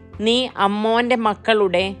 നീ അമ്മോൻ്റെ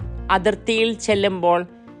മക്കളുടെ അതിർത്തിയിൽ ചെല്ലുമ്പോൾ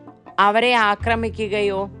അവരെ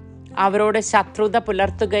ആക്രമിക്കുകയോ അവരോട് ശത്രുത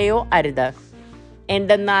പുലർത്തുകയോ അരുത്.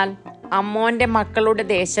 എന്തെന്നാൽ അമ്മോന്റെ മക്കളുടെ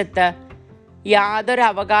ദേശത്ത് യാതൊരു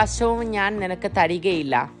അവകാശവും ഞാൻ നിനക്ക്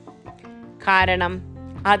തരികയില്ല. കാരണം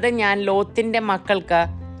അത് ഞാൻ ലോത്തിന്റെ മക്കൾക്ക്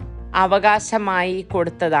അവകാശമായി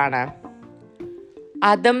കൊടുത്തതാണ്.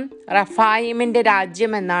 അതും റഫായിമിന്റെ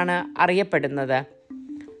രാജ്യം എന്നാണ് അറിയപ്പെടുന്നത്.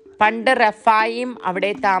 പണ്ട് റഫായിം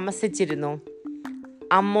അവിടെ താമസിച്ചിരുന്നു.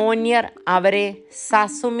 അമ്മോന്യർ അവരെ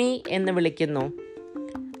സസുമി എന്ന് വിളിക്കുന്നു.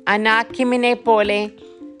 അനാക്കിമിനെ പോലെ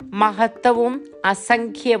മഹത്വവും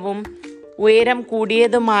അസംഖ്യവും ഉയരം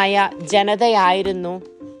കൂടിയതുമായ ജനതയായിരുന്നു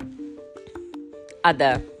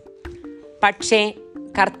അത്. പക്ഷേ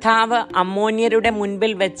കർത്താവ് അമ്മോന്യരുടെ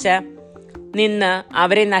മുൻപിൽ വെച്ച് നിന്ന്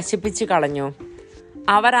അവരെ നശിപ്പിച്ചു കളഞ്ഞു.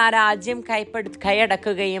 അവർ ആ രാജ്യം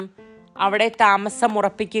കൈയടക്കുകയും അവിടെ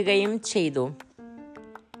താമസമുറപ്പിക്കുകയും ചെയ്തു.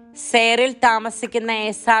 സേറിൽ താമസിക്കുന്ന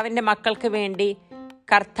ഏസാവിന്റെ മക്കൾക്ക് വേണ്ടി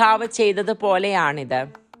കർത്താവ് ചെയ്തതുപോലെയാണിത്.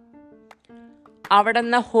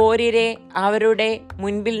 അവിടുന്ന് ഹോര്യരെ അവരുടെ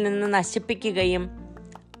മുൻപിൽ നിന്ന് നശിപ്പിക്കുകയും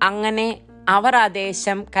അങ്ങനെ അവർ ആ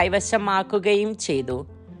ദേശം കൈവശമാക്കുകയും ചെയ്തു.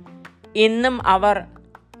 ഇന്നും അവർ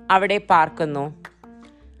അവിടെ പാർക്കുന്നു.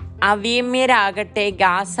 അവീമ്യരാകട്ടെ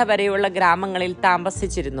ഗാസ വരെയുള്ള ഗ്രാമങ്ങളിൽ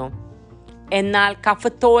താമസിച്ചിരുന്നു. എന്നാൽ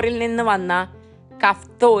കഫ്തോറിൽ നിന്ന് വന്ന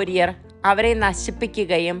കഫ്തോര്യർ അവരെ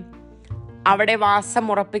നശിപ്പിക്കുകയും അവിടെ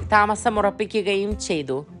താമസമുറപ്പിക്കുകയും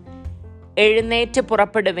ചെയ്തു. എഴുന്നേറ്റ്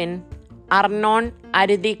പുറപ്പെടുവിൻ, അർണോൻ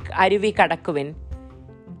അരുവി കടക്കുവിൻ.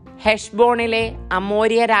 ഹെഷ്ബോണിലെ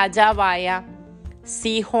അമോര്യ രാജാവായ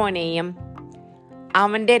സീഹോനെയും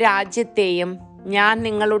അവന്റെ രാജ്യത്തെയും ഞാൻ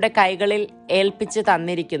നിങ്ങളുടെ കൈകളിൽ ഏൽപ്പിച്ചു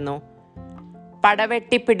തന്നിരിക്കുന്നു.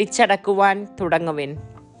 പടവെട്ടി പിടിച്ചടക്കുവാൻ തുടങ്ങുവിൻ.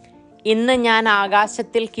 ഇന്ന് ഞാൻ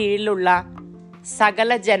ആകാശത്തിൽ കീഴിലുള്ള സകല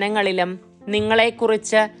ജനങ്ങളിലും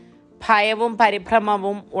നിങ്ങളെക്കുറിച്ച് ഭയവും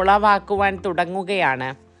പരിഭ്രമവും ഉളവാക്കുവാൻ തുടങ്ങുകയാണ്.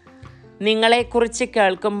 നിങ്ങളെക്കുറിച്ച്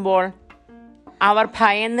കേൾക്കുമ്പോൾ അവർ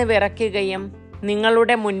ഭയന്ന് വിറയ്ക്കുകയും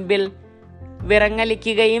നിങ്ങളുടെ മുൻപിൽ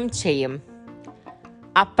വിറങ്ങലിക്കുകയും ചെയ്യും.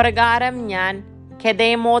 അപ്രകാരം ഞാൻ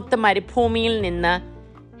കെദേമോത്ത് മരുഭൂമിയിൽ നിന്ന്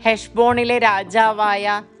ഹെഷ്ബോണിലെ രാജാവായ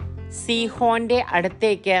സീഹോന്റെ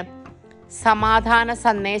അടുത്തേക്ക് സമാധാന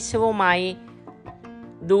സന്ദേശവുമായി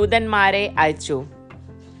ദൂതന്മാരെ അയച്ചു.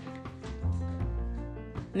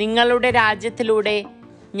 നിങ്ങളുടെ രാജ്യത്തിലൂടെ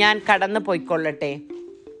ഞാൻ കടന്നു പോയിക്കൊള്ളട്ടെ.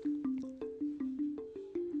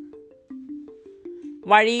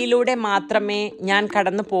 വഴിയിലൂടെ മാത്രമേ ഞാൻ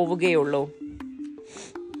കടന്നു പോവുകയുള്ളൂ.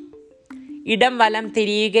 ഇടം വലം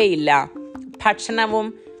തിരിയുകയില്ല. ഭക്ഷണവും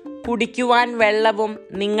കുടിക്കുവാൻ വെള്ളവും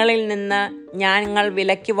നിങ്ങളിൽ നിന്ന് ഞങ്ങൾ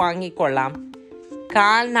വിലയ്ക്ക് വാങ്ങിക്കൊള്ളാം.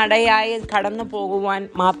 കാൽനടയായി കടന്നു പോകുവാൻ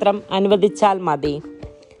മാത്രം അനുവദിച്ചാൽ മതി.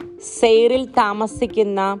 സെയിരിൽ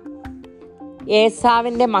താമസിക്കുന്ന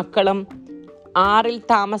ഏസാവിൻ്റെ മക്കളും ആറിൽ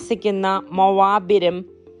താമസിക്കുന്ന മൊവാബിരും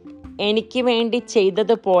എനിക്ക് വേണ്ടി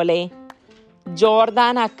ചെയ്തതുപോലെ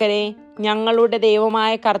ജോർദാൻ അക്കരെ ഞങ്ങളുടെ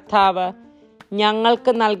ദൈവമായ കർത്താവ്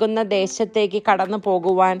ഞങ്ങൾക്ക് നൽകുന്ന ദേശത്തേക്ക് കടന്നു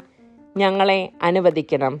പോകുവാൻ ഞങ്ങളെ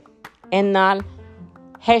അനുവദിക്കണം. എന്നാൽ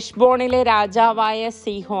ഹെഷ്ബോണിലെ രാജാവായ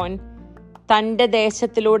സീഹോൻ തൻ്റെ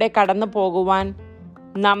ദേശത്തിലൂടെ കടന്നു പോകുവാൻ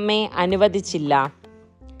നമ്മെ അനുവദിച്ചില്ല.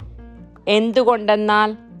 എന്തുകൊണ്ടെന്നാൽ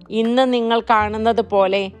ഇന്ന് നിങ്ങൾ കാണുന്നത്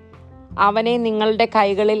പോലെ അവനെ നിങ്ങളുടെ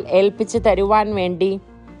കൈകളിൽ ഏൽപ്പിച്ചു തരുവാൻ വേണ്ടി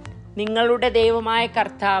നിങ്ങളുടെ ദൈവമായ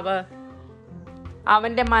കർത്താവ്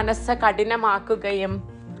അവൻ്റെ മനസ്സ് കഠിനമാക്കുകയും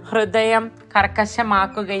ഹൃദയം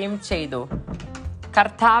കർക്കശമാക്കുകയും ചെയ്തു.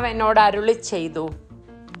 കർത്താവ് എന്നോട് അരുളി ചെയ്തു,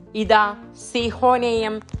 ഇതാ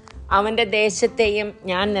സീഹോനെയും അവൻ്റെ ദേശത്തെയും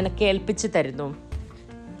ഞാൻ നിനക്ക് ഏൽപ്പിച്ചു തരുന്നു.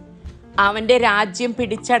 അവൻ്റെ രാജ്യം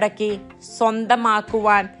പിടിച്ചടക്കി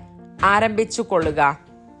സ്വന്തമാക്കുവാൻ ആരംഭിച്ചു കൊള്ളുക.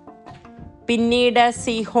 പിന്നീട്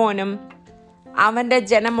സീഹോനും അവൻ്റെ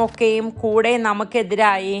ജനമൊക്കെയും കൂടെ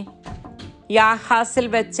നമുക്കെതിരായി യാഹാസിൽ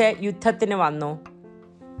വെച്ച് യുദ്ധത്തിന് വന്നു.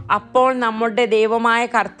 അപ്പോൾ നമ്മുടെ ദൈവമായ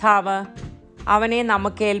കർത്താവ് അവനെ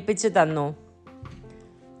നമുക്ക് ഏൽപ്പിച്ചു തന്നു.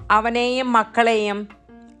 അവനെയും മക്കളെയും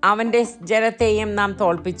അവൻ്റെ ജനത്തെയും നാം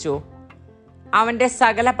തോൽപ്പിച്ചു. അവൻ്റെ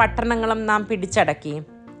സകല പട്ടണങ്ങളും നാം പിടിച്ചടക്കി.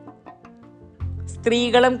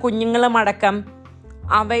 സ്ത്രീകളും കുഞ്ഞുങ്ങളും അടക്കം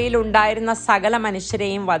അവയിലുണ്ടായിരുന്ന സകല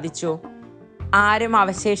മനുഷ്യരെയും വധിച്ചു. ആരും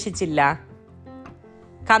അവശേഷിച്ചില്ല.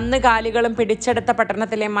 കന്നുകാലികളും പിടിച്ചെടുത്ത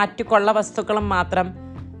പട്ടണത്തിലെ മറ്റു കൊള്ള വസ്തുക്കളും മാത്രം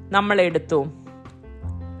നമ്മൾ എടുത്തു.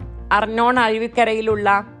 അർണോൺ അരുവിക്കരയിലുള്ള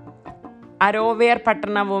അരോവേർ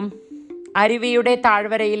പട്ടണവും അരുവിയുടെ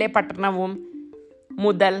താഴ്വരയിലെ പട്ടണവും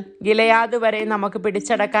മുതൽ ഗിലെയാദ് വരെ നമുക്ക്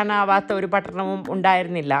പിടിച്ചടക്കാനാവാത്ത ഒരു പട്ടണവും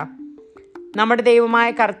ഉണ്ടായിരുന്നില്ല. നമ്മുടെ ദൈവമായ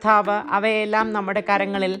കർത്താവ് അവയെല്ലാം നമ്മുടെ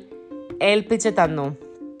കരങ്ങളിൽ ഏൽപ്പിച്ചു തന്നു.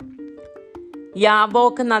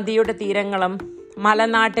 യാബോക്ക് നദിയുടെ തീരങ്ങളും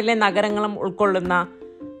മലനാട്ടിലെ നഗരങ്ങളും ഉൾക്കൊള്ളുന്ന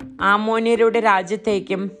ആമോന്യരുടെ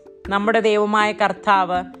രാജ്യത്തേക്കും നമ്മുടെ ദൈവമായ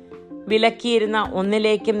കർത്താവ് വിലക്കിയിരുന്ന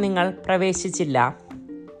ഒന്നിലേക്കും നിങ്ങൾ പ്രവേശിച്ചില്ല.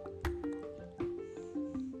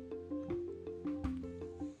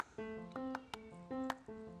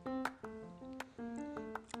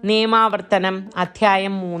 നിയമാവർത്തനം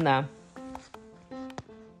അധ്യായം 3.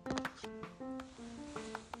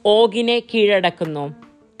 ഓഗിനെ കീഴടക്കുന്നു.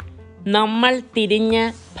 നമ്മൾ തിരിഞ്ഞ്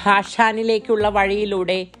ബാഷാനിലേക്കുള്ള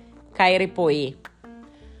വഴിയിലൂടെ കയറിപ്പോയി.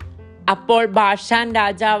 അപ്പോൾ ബാഷാൻ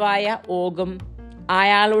രാജാവായ ഓഗും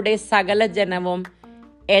അയാളുടെ സകല ജനവും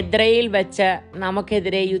എദ്രയിൽ വെച്ച്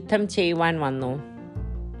നമുക്കെതിരെ യുദ്ധം ചെയ്യുവാൻ വന്നു.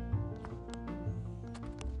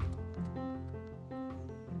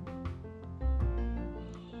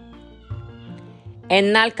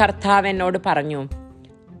 എന്നാൽ കർത്താവ് എന്നോട് പറഞ്ഞു,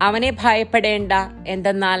 അവനെ ഭയപ്പെടേണ്ട,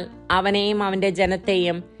 എന്തെന്നാൽ അവനെയും അവൻ്റെ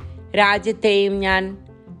ജനത്തെയും രാജ്യത്തെയും ഞാൻ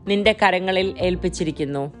നിന്റെ കരങ്ങളിൽ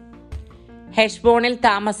ഏൽപ്പിച്ചിരിക്കുന്നു. ഹെഷ്ബോണിൽ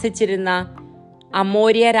താമസിച്ചിരുന്ന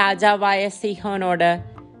അമോര്യ രാജാവായ സീഹോനോട്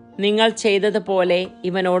നിങ്ങൾ ചെയ്തതുപോലെ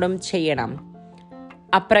ഇവനോടും ചെയ്യണം.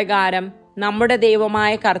 അപ്രകാരം നമ്മുടെ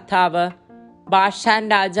ദൈവമായ കർത്താവ് ബാഷാൻ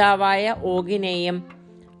രാജാവായ ഓഗിനെയും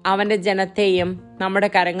അവൻ്റെ ജനത്തെയും നമ്മുടെ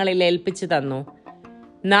കരങ്ങളിൽ ഏൽപ്പിച്ചു തന്നു.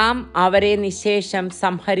 നാം അവരെ നിശേഷം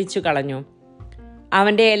സംഹരിച്ചു കളഞ്ഞു.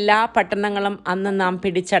 അവൻ്റെ എല്ലാ പട്ടണങ്ങളും അന്ന് നാം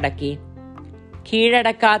പിടിച്ചടക്കി.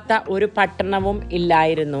 കീഴടക്കാത്ത ഒരു പട്ടണവും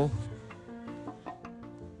ഇല്ലായിരുന്നു.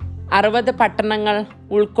 60 പട്ടണങ്ങൾ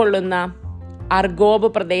ഉൾക്കൊള്ളുന്ന അർഗോബ്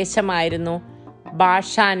പ്രദേശമായിരുന്നു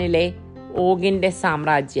ബാഷാനിലെ ഓഗിൻ്റെ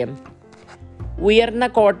സാമ്രാജ്യം. ഉയർന്ന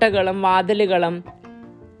കോട്ടകളും വാതിലുകളും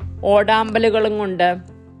ഓടാമ്പലുകളും കൊണ്ട്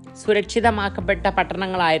സുരക്ഷിതമാക്കപ്പെട്ട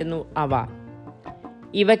പട്ടണങ്ങളായിരുന്നു അവ.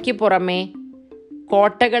 ഇവയ്ക്ക് പുറമെ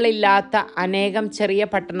കോട്ടകളില്ലാത്ത അനേകം ചെറിയ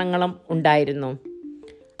പട്ടണങ്ങളും ഉണ്ടായിരുന്നു.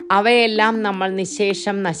 അവയെല്ലാം നമ്മൾ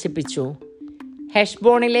നിശേഷം നശിപ്പിച്ചു.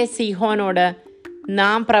 ഹെഷ്ബോണിലെ സീഹോനോട്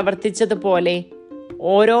നാം പ്രവർത്തിച്ചതുപോലെ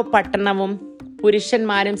ഓരോ പട്ടണവും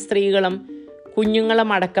പുരുഷന്മാരും സ്ത്രീകളും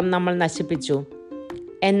കുഞ്ഞുങ്ങളും അടക്കം നമ്മൾ നശിപ്പിച്ചു.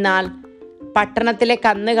 എന്നാൽ പട്ടണത്തിലെ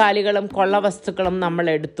കന്നുകാലികളും കൊള്ളവസ്തുക്കളും നമ്മൾ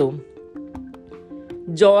എടുത്തു.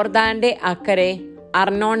 ജോർദാന്റെ അക്കരെ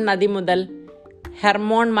അർണോൺ നദി മുതൽ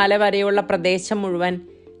ഹെർമോൺ മല വരെയുള്ള പ്രദേശം മുഴുവൻ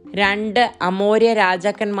 2 അമോര്യ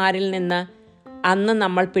രാജാക്കന്മാരിൽ നിന്ന് അന്ന്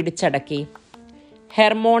നമ്മൾ പിടിച്ചടക്കി.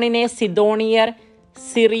 ഹെർമോണിനെ സിദോണിയർ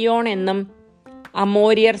സിറിയോൺ എന്നും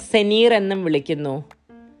അമോര്യർ സെനീർ എന്നും വിളിക്കുന്നു.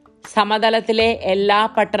 സമതലത്തിലെ എല്ലാ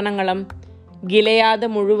പട്ടണങ്ങളും ഗിലെയാദ്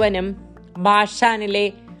മുഴുവനും ബാഷാനിലെ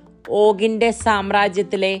ഓഗിൻ്റെ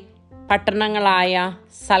സാമ്രാജ്യത്തിലെ പട്ടണങ്ങളായ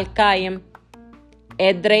സൽക്കായും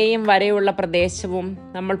എദ്രയും വരെയുള്ള പ്രദേശവും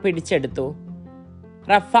നമ്മൾ പിടിച്ചെടുത്തു.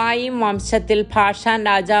 റഫായിം വംശത്തിൽ ബാഷാൻ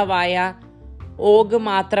രാജാവായ ഓഗ്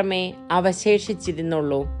മാത്രമേ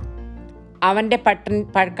അവശേഷിച്ചിരുന്നുള്ളൂ. അവൻ്റെ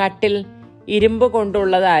കട്ടിൽ ഇരുമ്പ്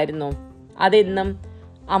കൊണ്ടുള്ളതായിരുന്നു. അതിന്നും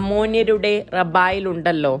അമ്മോന്യരുടെ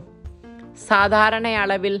റബ്ബായിലുണ്ടല്ലോ. സാധാരണ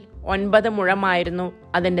അളവിൽ 9 മുഴമായിരുന്നു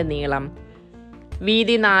അതിൻ്റെ നീളം,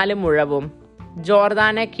 വീതി 4 മുഴവും.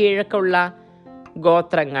 ജോർദാന് കിഴക്കുള്ള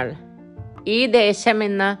ഗോത്രങ്ങൾ. ഈ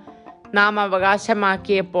ദേശമെന്ന് നാം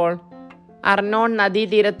അവകാശമാക്കിയപ്പോൾ അർണോൺ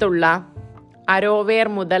നദീതീരത്തുള്ള അരോവേർ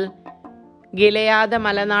മുതൽ ഗിലെയാദ്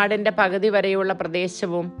മലനാടിൻ്റെ പകുതി വരെയുള്ള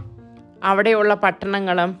പ്രദേശവും അവിടെയുള്ള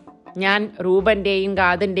പട്ടണങ്ങളും ഞാൻ റൂബൻ്റെയും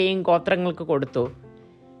ഗാദിൻ്റെയും ഗോത്രങ്ങൾക്ക് കൊടുത്തു.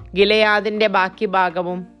 ഗിലെയാദിൻ്റെ ബാക്കി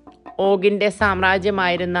ഭാഗവും ഓഗിൻ്റെ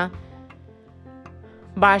സാമ്രാജ്യമായിരുന്ന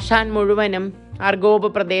ബാഷാൻ മുഴുവനും അർഗോബ്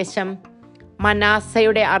പ്രദേശം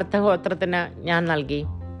മനാസയുടെ അർദ്ധഗോത്രത്തിന് ഞാൻ നൽകി.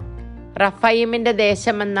 റഫയീമിൻ്റെ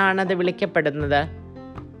ദേശമെന്നാണ് അത് വിളിക്കപ്പെടുന്നത്.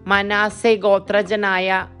 മനാസെ ഗോത്രജനായ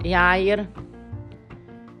യായിർ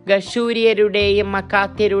ഗശൂര്യരുടെയും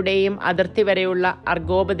മക്കാത്യരുടെയും അതിർത്തി വരെയുള്ള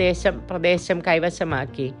അർഗോബ് പ്രദേശം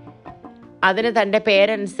കൈവശമാക്കി. അതിന് തൻ്റെ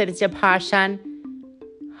പേരനുസരിച്ച് ബാഷാൻ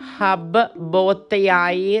ഹബ് ബോത്ത്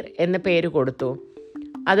യായിർ എന്ന് പേര് കൊടുത്തു.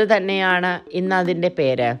 അത് തന്നെയാണ് ഇന്ന് അതിൻ്റെ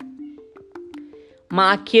പേര്.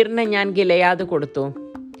 മാഖീറിന് ഞാൻ ഗിലെയാദ് കൊടുത്തു.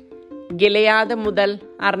 ഗിലെയാദ് മുതൽ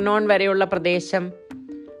അർണോൺ വരെയുള്ള പ്രദേശം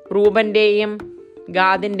റൂബൻ്റെയും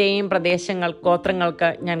ഗാദിൻ്റെയും ഗോത്രങ്ങൾക്ക്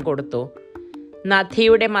ഞാൻ കൊടുത്തു.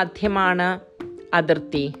 നദിയുടെ മധ്യമാണ്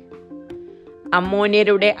അതിർത്തി.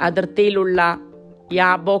 അമ്മോന്യരുടെ അതിർത്തിയിലുള്ള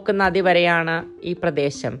യാബോക്ക് നദി വരെയാണ് ഈ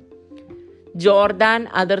പ്രദേശം. ജോർദാൻ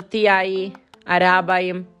അതിർത്തിയായി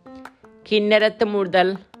അരാബയും കിന്നരത്ത് മുതൽ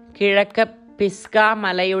കിഴക്ക് പിസ്ഗ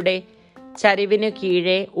മലയുടെ ചരിവിനു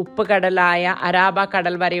കീഴെ ഉപ്പുകടലായ അരാബ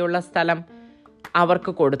കടൽ വരെയുള്ള സ്ഥലം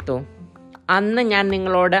അവർക്ക് കൊടുത്തു. അന്ന് ഞാൻ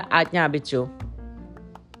നിങ്ങളോട് ആജ്ഞാപിച്ചു,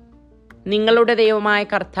 നിങ്ങളുടെ ദൈവമായ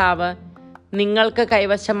കർത്താവ് നിങ്ങൾക്ക്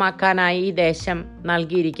കൈവശമാക്കാനായി ഈ ദേശം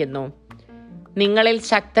നൽകിയിരിക്കുന്നു. നിങ്ങളിൽ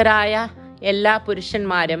ശക്തരായ എല്ലാ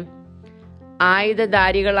പുരുഷന്മാരും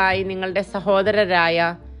ആയുധധാരികളായി നിങ്ങളുടെ സഹോദരരായ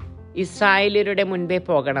ഇസ്രായേല്യരുടെ മുൻപേ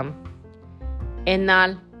പോകണം. എന്നാൽ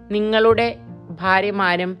നിങ്ങളുടെ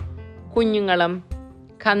ഭാര്യമാരും കുഞ്ഞുങ്ങളും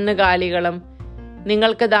കന്നുകാലികളും,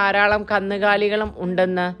 നിങ്ങൾക്ക് ധാരാളം കന്നുകാലികളും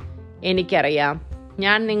ഉണ്ടെന്ന് എനിക്കറിയാം,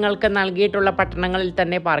 ഞാൻ നിങ്ങൾക്ക് നൽകിയിട്ടുള്ള പട്ടണങ്ങളിൽ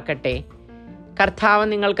തന്നെ പാർക്കട്ടെ. കർത്താവ്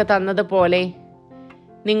നിങ്ങൾക്ക് തന്നതുപോലെ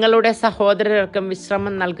നിങ്ങളുടെ സഹോദരർക്കും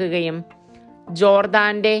വിശ്രമം നൽകുകയും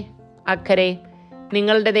ജോർദാന്റെ അക്കരെ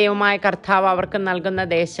നിങ്ങളുടെ ദൈവമായ കർത്താവ് അവർക്ക് നൽകുന്ന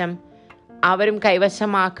ദേശം അവരും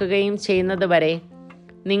കൈവശമാക്കുകയും ചെയ്യുന്നതുവരെ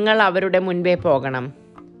നിങ്ങൾ അവരുടെ മുൻപേ പോകണം.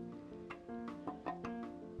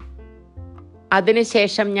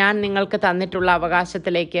 അതിനുശേഷം ഞാൻ നിങ്ങൾക്ക് തന്നിട്ടുള്ള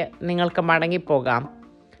അവകാശത്തിലേക്ക് നിങ്ങൾക്ക് മടങ്ങിപ്പോകാം.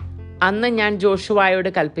 അന്ന് ഞാൻ ജോഷുവായോട്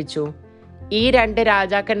കൽപ്പിച്ചു, ഈ 2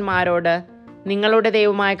 രാജാക്കന്മാരോട് നിങ്ങളുടെ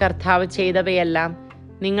ദൈവമായ കർത്താവ് ചെയ്തവയെല്ലാം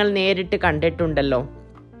നിങ്ങൾ നേരിട്ട് കണ്ടിട്ടുണ്ടല്ലോ.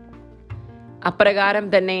 അപ്രകാരം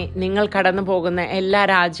തന്നെ നിങ്ങൾ കടന്നു പോകുന്ന എല്ലാ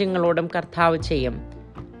രാജ്യങ്ങളോടും കർത്താവ് ചെയ്യും.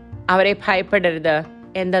 അവരെ ഭയപ്പെടരുത്,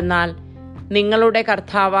 എന്തെന്നാൽ നിങ്ങളുടെ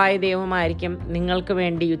കർത്താവായ ദൈവമായിരിക്കും നിങ്ങൾക്ക്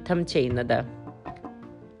വേണ്ടി യുദ്ധം ചെയ്യുന്നത്.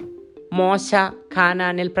 മോശ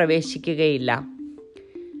കാനാനിൽ പ്രവേശിക്കുകയില്ല.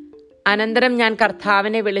 അനന്തരം ഞാൻ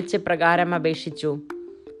കർത്താവിനെ വിളിച്ച് പ്രകാരം അപേക്ഷിച്ചു,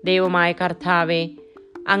 ദൈവമായ കർത്താവേ,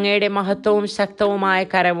 അങ്ങയുടെ മഹത്വവും ശക്തവുമായ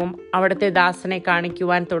കരവും അവിടുത്തെ ദാസനെ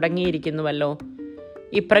കാണിക്കുവാൻ തുടങ്ങിയിരിക്കുന്നുവല്ലോ.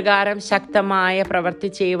 ഇപ്രകാരം ശക്തമായ പ്രവൃത്തി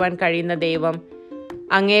ചെയ്യുവാൻ കഴിയുന്ന ദൈവം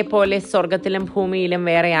അങ്ങേപ്പോലെ സ്വർഗത്തിലും ഭൂമിയിലും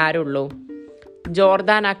വേറെ ആരുള്ളൂ?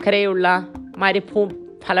 ജോർദാൻ അക്കരെയുള്ള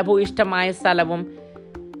ഫലഭൂയിഷ്ടമായ സ്ഥലവും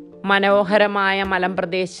മനോഹരമായ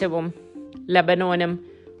മലമ്പ്രദേശവും ലബനോനും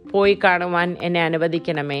പോയി കാണുവാൻ എന്നെ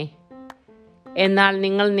അനുവദിക്കണമേ. എന്നാൽ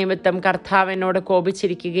നിങ്ങൾ നിമിത്തം കർത്താവ് എന്നോട്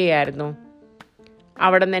കോപിച്ചിരിക്കുകയായിരുന്നു.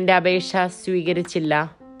 അവിടുന്ന് എൻ്റെ അപേക്ഷ സ്വീകരിച്ചില്ല.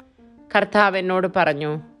 കർത്താവ് എന്നോട്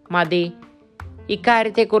പറഞ്ഞു, മതി,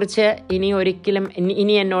 ഇക്കാര്യത്തെക്കുറിച്ച്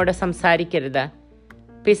ഇനി എന്നോട് സംസാരിക്കരുത്.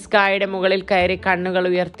 പിസ്ഗായുടെ മുകളിൽ കയറി കണ്ണുകൾ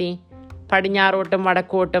ഉയർത്തി പടിഞ്ഞാറോട്ടും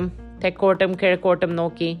വടക്കോട്ടും തെക്കോട്ടും കിഴക്കോട്ടും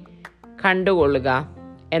നോക്കി കണ്ടുകൊള്ളുക.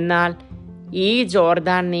 എന്നാൽ ഈ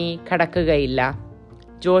ജോർദാൻ നീ കടക്കുകയില്ല.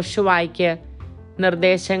 ജോഷുവായ്ക്ക്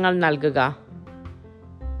നിർദ്ദേശങ്ങൾ നൽകുക,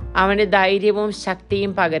 അവന് ധൈര്യവും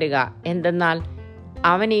ശക്തിയും പകരുക. എന്തെന്നാൽ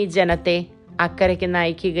അവൻ ഈ ജനത്തെ അക്കരയ്ക്ക്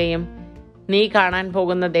നയിക്കുകയും നീ കാണാൻ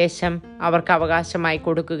പോകുന്ന ദേശം അവർക്ക് അവകാശമായി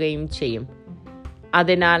കൊടുക്കുകയും ചെയ്യും.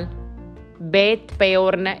 അതിനാൽ ബേത്ത്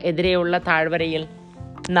പെയോറിന് എതിരെയുള്ള താഴ്വരയിൽ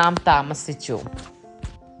നാം താമസിച്ചു.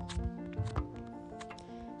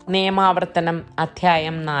 നിയമാവർത്തനം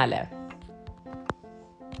അധ്യായം 4.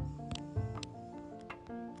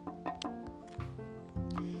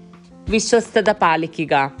 വിശ്വസ്തത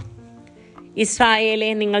പാലിക്കുക. ഇസ്രായേലെ,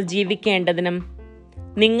 നിങ്ങൾ ജീവിക്കേണ്ടതിനും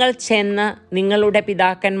നിങ്ങൾ ചെന്ന് നിങ്ങളുടെ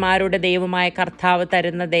പിതാക്കന്മാരുടെ ദൈവമായ കർത്താവ്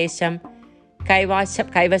തരുന്ന ദേശം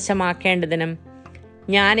കൈവശമാക്കേണ്ടതിനും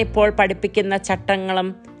ഞാനിപ്പോൾ പഠിപ്പിക്കുന്ന ചട്ടങ്ങളും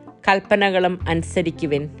കൽപ്പനകളും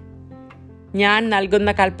അനുസരിക്കുവിൻ. ഞാൻ നൽകുന്ന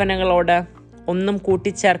കൽപ്പനകളോട് ഒന്നും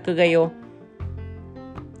കൂട്ടിച്ചേർക്കുകയോ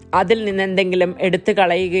അതിൽ നിന്നെന്തെങ്കിലും എടുത്തു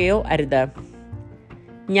കളയുകയോ അരുത്.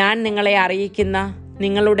 ഞാൻ നിങ്ങളെ അറിയിക്കുന്ന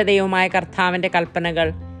നിങ്ങളുടെ ദൈവമായ കർത്താവിൻ്റെ കൽപ്പനകൾ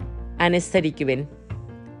അനുസരിക്കുവിൻ.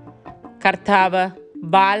 കർത്താവ്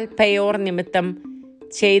ബാൽ പെയോർ നിമിത്തം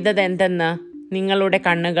ചെയ്തതെന്തെന്ന് നിങ്ങളുടെ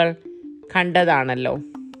കണ്ണുകൾ കണ്ടതാണല്ലോ.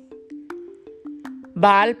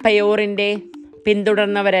 ബാൽ പെയോറിൻ്റെ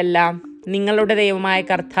പിന്തുടർന്നവരെല്ലാം നിങ്ങളുടെ ദൈവമായ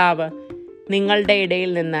കർത്താവ് നിങ്ങളുടെ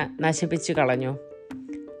ഇടയിൽ നിന്ന് നശിപ്പിച്ചു കളഞ്ഞു.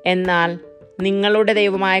 എന്നാൽ നിങ്ങളുടെ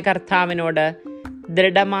ദൈവമായ കർത്താവിനോട്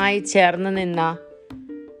ദൃഢമായി ചേർന്ന് നിന്ന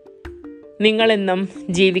നിങ്ങളിന്നും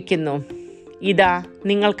ജീവിക്കുന്നു. ഇതാ,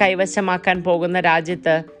 നിങ്ങൾ കൈവശമാക്കാൻ പോകുന്ന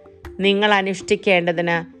രാജ്യത്ത് നിങ്ങൾ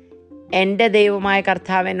അനുഷ്ഠിക്കേണ്ടതിന് എൻ്റെ ദൈവമായ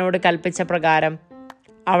കർത്താവ് എന്നോട് കൽപ്പിച്ച പ്രകാരം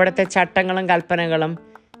അവിടുത്തെ ചട്ടങ്ങളും കൽപ്പനകളും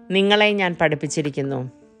നിങ്ങളെ ഞാൻ പഠിപ്പിച്ചിരിക്കുന്നു.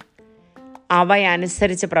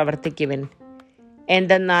 അവയനുസരിച്ച് പ്രവർത്തിക്കുവിൻ.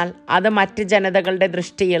 എന്തെന്നാൽ അത് മറ്റ് ജനതകളുടെ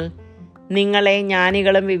ദൃഷ്ടിയിൽ നിങ്ങളെ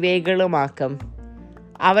ജ്ഞാനികളും വിവേകികളുമാക്കും.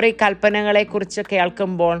 അവർ ഈ കൽപ്പനകളെക്കുറിച്ച്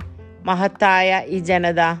കേൾക്കുമ്പോൾ മഹത്തായ ഈ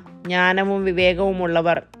ജനത ജ്ഞാനവും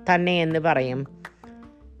വിവേകവുമുള്ളവർ തന്നെ എന്ന് പറയും.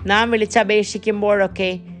 നാം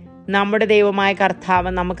വിളിച്ചപേക്ഷിക്കുമ്പോഴൊക്കെ നമ്മുടെ ദൈവമായ കർത്താവ്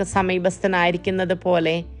നമുക്ക് സമീപസ്ഥനായിരിക്കുന്നത്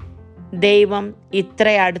പോലെ ദൈവം ഇത്ര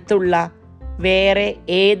അടുത്തുള്ള വേറെ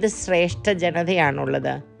ഏത് ശ്രേഷ്ഠ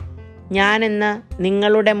ജനതയാണുള്ളത്? ഞാനിന്ന്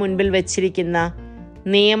നിങ്ങളുടെ മുൻപിൽ വച്ചിരിക്കുന്ന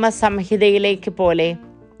നിയമസംഹിതയിലേക്ക് പോലെ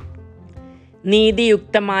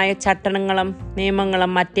നീതിയുക്തമായ ചട്ടങ്ങളും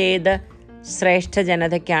നിയമങ്ങളും മറ്റേത് ശ്രേഷ്ഠ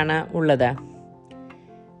ജനതയ്ക്കാണ് ഉള്ളത്?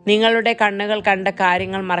 നിങ്ങളുടെ കണ്ണുകൾ കണ്ട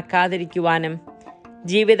കാര്യങ്ങൾ മറക്കാതിരിക്കുവാനും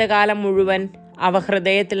ജീവിതകാലം മുഴുവൻ അവ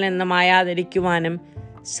ഹൃദയത്തിൽ നിന്ന് മായാതിരിക്കുവാനും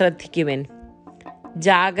ശ്രദ്ധിക്കുവിൻ.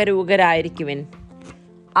 ജാഗരൂകരായിരിക്കുവിൻ.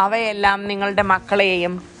 അവയെല്ലാം നിങ്ങളുടെ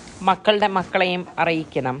മക്കളെയും മക്കളുടെ മക്കളെയും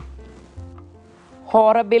അറിയിക്കണം.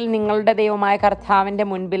 ഹോറബിൽ നിങ്ങളുടെ ദൈവമായ കർത്താവിൻ്റെ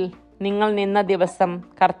മുൻപിൽ നിങ്ങൾ നിന്ന ദിവസം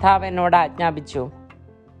കർത്താവ് എന്നോട് ആജ്ഞാപിച്ചു,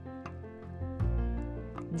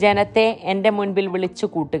 ജനത്തെ എൻ്റെ മുൻപിൽ വിളിച്ചു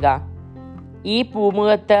കൂട്ടുക. ഈ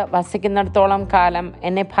ഭൂമുഖത്ത് വസിക്കുന്നിടത്തോളം കാലം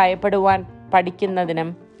എന്നെ ഭയപ്പെടുവാൻ പഠിക്കുന്നതിനും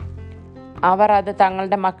അവർ അത്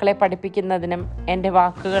തങ്ങളുടെ മക്കളെ പഠിപ്പിക്കുന്നതിനും എൻ്റെ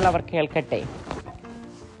വാക്കുകൾ അവർ കേൾക്കട്ടെ.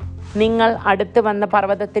 നിങ്ങൾ അടുത്ത് വന്ന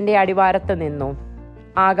പർവ്വതത്തിൻ്റെ അടിവാരത്ത് നിന്നു.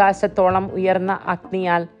 ആകാശത്തോളം ഉയർന്ന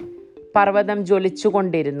അഗ്നിയാൽ പർവ്വതം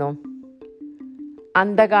ജ്വലിച്ചുകൊണ്ടിരുന്നു.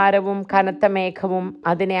 അന്ധകാരവും കനത്ത മേഘവും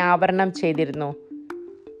അതിനെ ആവരണം ചെയ്തിരുന്നു.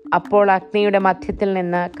 അപ്പോൾ അഗ്നിയുടെ മധ്യത്തിൽ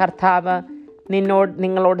നിന്ന് കർത്താവ്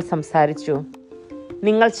നിങ്ങളോട് സംസാരിച്ചു.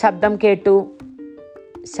 നിങ്ങൾ ശബ്ദം കേട്ടു,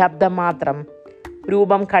 ശബ്ദം മാത്രം,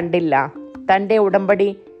 രൂപം കണ്ടില്ല. തൻ്റെ ഉടമ്പടി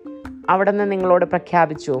അവിടുന്ന് നിങ്ങളോട്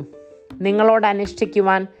പ്രഖ്യാപിച്ചു. നിങ്ങളോട്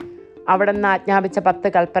അനുഷ്ഠിക്കുവാൻ അവിടുന്ന് ആജ്ഞാപിച്ച 10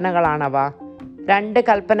 കൽപ്പനകളാണവ. 2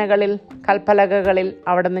 കൽപ്പലകകളിൽ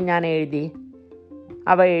അവിടുന്ന്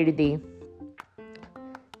അവ എഴുതി.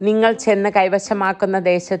 നിങ്ങൾ ചെന്ന് കൈവശമാക്കുന്ന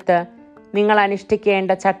ദേശത്ത് നിങ്ങൾ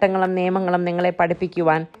അനുഷ്ഠിക്കേണ്ട ചട്ടങ്ങളും നിയമങ്ങളും നിങ്ങളെ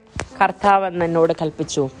പഠിപ്പിക്കുവാൻ കർത്താവ് എന്നോട്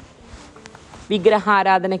കൽപ്പിച്ചു.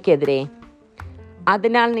 വിഗ്രഹാരാധനയ്ക്കെതിരെ.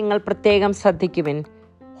 അതിനാൽ നിങ്ങൾ പ്രത്യേകം ശ്രദ്ധിക്കുവിൻ.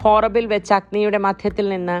 ഹോറബിൽ വെച്ച് അഗ്നിയുടെ മധ്യത്തിൽ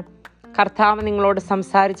നിന്ന് കർത്താവ് നിങ്ങളോട്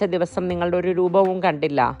സംസാരിച്ച ദിവസം നിങ്ങളുടെ ഒരു രൂപവും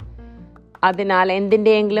കണ്ടില്ല. അതിനാൽ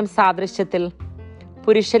എന്തിൻ്റെയെങ്കിലും സാദൃശ്യത്തിൽ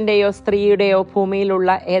പുരുഷൻ്റെയോ സ്ത്രീയുടെയോ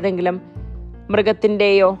ഭൂമിയിലുള്ള ഏതെങ്കിലും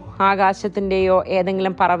മൃഗത്തിൻ്റെയോ ആകാശത്തിൻ്റെയോ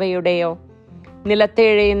ഏതെങ്കിലും പറവയുടെയോ നിലത്തെ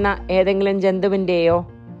എഴയുന്ന ഏതെങ്കിലും ജന്തുവിൻ്റെയോ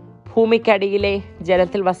ഭൂമിക്കടിയിലെ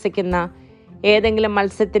ജലത്തിൽ വസിക്കുന്ന ഏതെങ്കിലും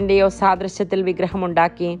മത്സ്യത്തിൻ്റെയോ സാദൃശ്യത്തിൽ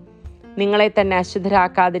വിഗ്രഹമുണ്ടാക്കി നിങ്ങളെ തന്നെ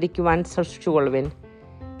അശുദ്ധരാക്കാതിരിക്കുവാൻ സൂക്ഷിച്ചുകൊള്ളുവിൻ.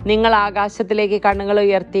 നിങ്ങൾ ആകാശത്തിലേക്ക് കണ്ണുകൾ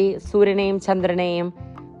ഉയർത്തി സൂര്യനെയും ചന്ദ്രനെയും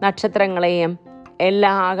നക്ഷത്രങ്ങളെയും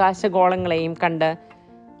എല്ലാ ആകാശഗോളങ്ങളെയും കണ്ട്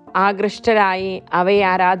ആകൃഷ്ടരായി അവയെ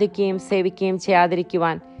ആരാധിക്കുകയും സേവിക്കുകയും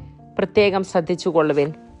ചെയ്യാതിരിക്കുവാൻ പ്രത്യേകം ശ്രദ്ധിച്ചുകൊള്ളുവിൻ.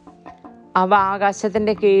 അവ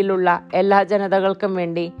ആകാശത്തിൻ്റെ കീഴിലുള്ള എല്ലാ ജനതകൾക്കും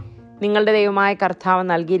വേണ്ടി നിങ്ങളുടെ ദൈവമായ കർത്താവ്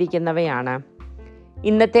നൽകിയിരിക്കുന്നവയാണ്.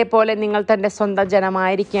 ഇന്നത്തെ പോലെ നിങ്ങൾ തൻ്റെ സ്വന്തം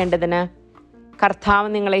ജനമായിരിക്കേണ്ടതിന് കർത്താവ്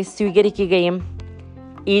നിങ്ങളെ സ്വീകരിക്കുകയും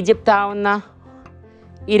ഈജിപ്താവുന്ന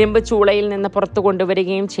ഇരുമ്പ് ചൂളയിൽ നിന്ന് പുറത്തു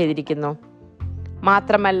കൊണ്ടുവരികയും ചെയ്തിരിക്കുന്നു.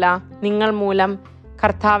 മാത്രമല്ല, നിങ്ങൾ മൂലം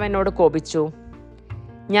കർത്താവ് എന്നോട് കോപിച്ചു.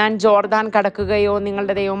 ഞാൻ ജോർദാൻ കടക്കുകയോ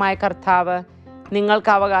നിങ്ങളുടെ ദൈവമായ കർത്താവ്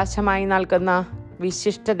നിങ്ങൾക്ക് അവകാശമായി നൽകുന്ന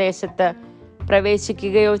വിശിഷ്ട ദേശത്ത്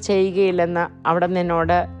പ്രവേശിക്കുകയോ ചെയ്യുകയില്ലെന്ന് അവിടുന്ന്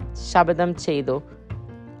എന്നോട് ശപഥം ചെയ്തു.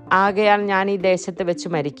 ആകയാൽ ഞാൻ ഈ ദേശത്ത് വെച്ച്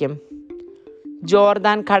മരിക്കും,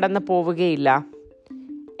 ജോർദാൻ കടന്നു പോവുകയില്ല.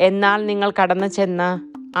 എന്നാൽ നിങ്ങൾ കടന്നു ചെന്ന്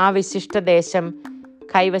ആ വിശിഷ്ട ദേശം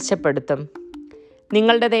കൈവശപ്പെടുത്തും.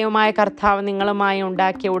 നിങ്ങളുടെ ദൈവമായ കർത്താവ് നിങ്ങളുമായി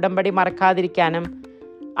ഉണ്ടാക്കിയ ഉടമ്പടി മറക്കാതിരിക്കാനും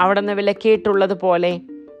അവിടുന്ന് വിലക്കിയിട്ടുള്ളതുപോലെ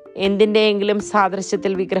എന്തിൻ്റെയെങ്കിലും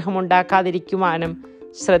സാദൃശ്യത്തിൽ വിഗ്രഹമുണ്ടാക്കാതിരിക്കുവാനും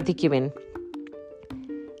ശ്രദ്ധിക്കുവിൻ.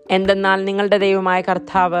 എന്തെന്നാൽ നിങ്ങളുടെ ദൈവമായ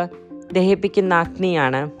കർത്താവ് ദഹിപ്പിക്കുന്ന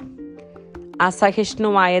അഗ്നിയാണ്,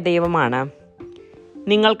 അസഹിഷ്ണുവായ ദൈവമാണ്.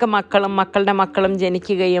 നിങ്ങൾക്ക് മക്കളും മക്കളുടെ മക്കളും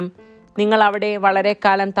ജനിക്കുകയും നിങ്ങൾ അവിടെ വളരെ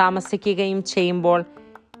കാലം താമസിക്കുകയും ചെയ്യുമ്പോൾ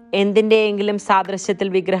എന്തിൻ്റെയെങ്കിലും സാദൃശ്യത്തിൽ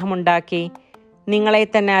വിഗ്രഹമുണ്ടാക്കി നിങ്ങളെ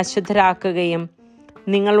തന്നെ അശുദ്ധരാക്കുകയും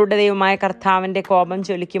നിങ്ങളുടെ ദൈവമായ കർത്താവിൻ്റെ കോപം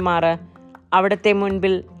ജ്വലിക്കുമാറ് അവിടുത്തെ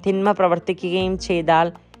മുൻപിൽ തിന്മ പ്രവർത്തിക്കുകയും ചെയ്താൽ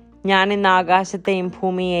ഞാൻ ഇന്ന് ആകാശത്തെയും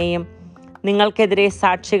ഭൂമിയെയും നിങ്ങൾക്കെതിരെ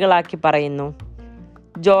സാക്ഷികളാക്കി പറയുന്നു.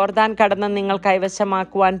 ജോർദാൻ കടന്ന് നിങ്ങൾ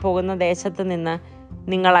കൈവശമാക്കുവാൻ പോകുന്ന ദേശത്ത് നിന്ന്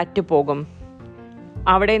നിങ്ങൾ അറ്റുപോകും.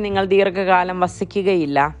 അവിടെ നിങ്ങൾ ദീർഘകാലം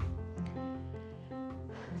വസിക്കുകയില്ല.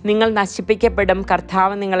 നിങ്ങൾ നശിപ്പിക്കപ്പെടും.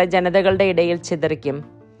 കർത്താവ് നിങ്ങളെ ജനതകളുടെ ഇടയിൽ ചിതറിക്കും.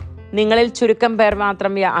 നിങ്ങളിൽ ചുരുക്കം പേർ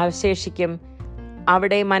മാത്രം അവശേഷിക്കും.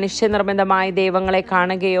 അവിടെ മനുഷ്യനിർമ്മിതമായ ദൈവങ്ങളെ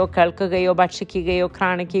കാണുകയോ കേൾക്കുകയോ ഭക്ഷിക്കുകയോ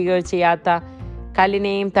ഘ്രാണിക്കുകയോ ചെയ്യാത്ത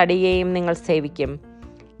കല്ലിനെയും തടിയെയും നിങ്ങൾ സേവിക്കും.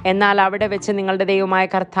 എന്നാൽ അവിടെ വെച്ച് നിങ്ങളുടെ ദൈവമായ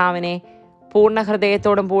കർത്താവിനെ പൂർണ്ണ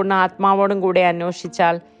ഹൃദയത്തോടും പൂർണ്ണ ആത്മാവോടും കൂടെ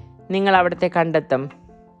അന്വേഷിച്ചാൽ നിങ്ങൾ അവിടുത്തെ കണ്ടെത്തും.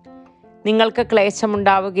 നിങ്ങൾക്ക്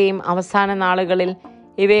ക്ലേശമുണ്ടാവുകയും അവസാന നാളുകളിൽ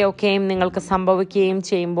ഇവയൊക്കെയും നിങ്ങൾക്ക് സംഭവിക്കുകയും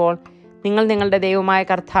ചെയ്യുമ്പോൾ നിങ്ങൾ നിങ്ങളുടെ ദൈവമായ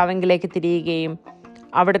കർത്താവിലേക്ക് തിരിയുകയും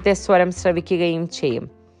അവിടുത്തെ സ്വരം ശ്രവിക്കുകയും ചെയ്യും.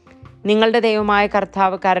 നിങ്ങളുടെ ദൈവമായ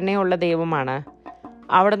കർത്താവ് കരുണയുള്ള ദൈവമാണ്.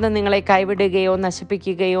 അവിടുന്ന് നിങ്ങളെ കൈവിടുകയോ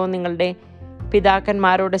നശിപ്പിക്കുകയോ നിങ്ങളുടെ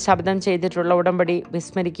പിതാക്കന്മാരോട് ശബ്ദം ചെയ്തിട്ടുള്ള ഉടമ്പടി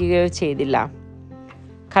വിസ്മരിക്കുകയോ ചെയ്തില്ല.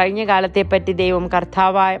 കഴിഞ്ഞ കാലത്തെപ്പറ്റി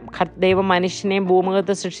ദൈവം മനുഷ്യനെ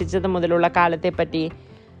ഭൂമുഖത്ത് സൃഷ്ടിച്ചത് മുതലുള്ള കാലത്തെപ്പറ്റി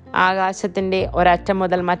ആകാശത്തിൻ്റെ ഒരറ്റം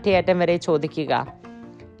മുതൽ മറ്റേ അറ്റം വരെ ചോദിക്കുക.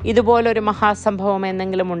 ഇതുപോലൊരു മഹാസംഭവം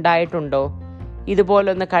എന്തെങ്കിലും ഉണ്ടായിട്ടുണ്ടോ?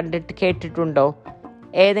 ഇതുപോലൊന്ന് കേട്ടിട്ടുണ്ടോ?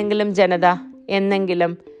 ഏതെങ്കിലും ജനത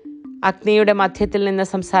എന്നെങ്കിലും അഗ്നിയുടെ മധ്യത്തിൽ നിന്ന്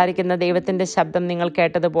സംസാരിക്കുന്ന ദൈവത്തിൻ്റെ ശബ്ദം നിങ്ങൾ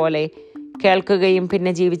കേട്ടതുപോലെ കേൾക്കുകയും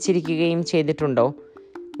പിന്നെ ജീവിച്ചിരിക്കുകയും ചെയ്തിട്ടുണ്ടോ?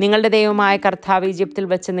 നിങ്ങളുടെ ദൈവമായ കർത്താവ് ഈജിപ്തിൽ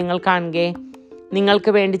വെച്ച് നിങ്ങൾ കാണുകെ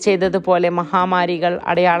നിങ്ങൾക്ക് വേണ്ടി ചെയ്തതുപോലെ മഹാമാരികൾ,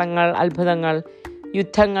 അടയാളങ്ങൾ, അത്ഭുതങ്ങൾ,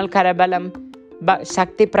 യുദ്ധങ്ങൾ, കരബലം,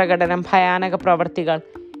 ശക്തി പ്രകടനം, ഭയാനക പ്രവൃത്തികൾ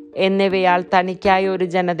എന്നിവയാൽ തനിക്കായ ഒരു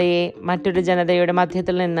ജനതയെ മറ്റൊരു ജനതയുടെ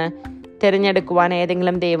മധ്യത്തിൽ നിന്ന് തിരഞ്ഞെടുക്കുവാൻ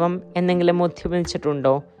ഏതെങ്കിലും ദൈവം എന്തെങ്കിലും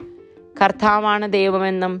ഉദ്യമിച്ചിട്ടുണ്ടോ? കർത്താവാണ്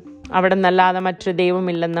ദൈവമെന്നും അവിടെ നിന്നല്ലാതെ മറ്റൊരു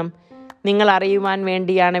ദൈവമില്ലെന്നും നിങ്ങൾ അറിയുവാൻ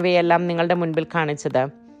വേണ്ടിയാണ് ഇവയെല്ലാം നിങ്ങളുടെ മുൻപിൽ കാണിച്ചത്.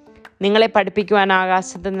 നിങ്ങളെ പഠിപ്പിക്കുവാൻ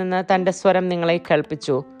ആകാശത്ത് നിന്ന് തൻ്റെ സ്വരം നിങ്ങളെ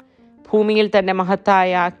കേൾപ്പിച്ചു. ഭൂമിയിൽ തൻ്റെ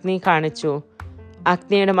മഹത്തായ അഗ്നി കാണിച്ചു.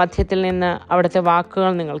 അഗ്നിയുടെ മധ്യത്തിൽ നിന്ന് അവിടുത്തെ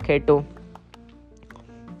വാക്കുകൾ നിങ്ങൾ കേട്ടു.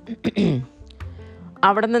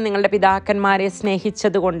 അവിടുന്ന് നിങ്ങളുടെ പിതാക്കന്മാരെ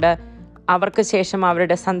സ്നേഹിച്ചതുകൊണ്ട് അവർക്ക് ശേഷം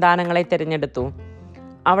അവരുടെ സന്താനങ്ങളെ തിരഞ്ഞെടുത്തു.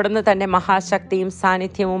 അവിടുന്ന് തൻ്റെ മഹാശക്തിയും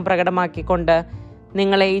സാന്നിധ്യവും പ്രകടമാക്കിക്കൊണ്ട്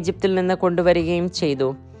നിങ്ങളെ ഈജിപ്തിൽ നിന്ന് കൊണ്ടുവരികയും ചെയ്തു.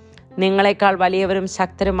 നിങ്ങളെക്കാൾ വലിയവരും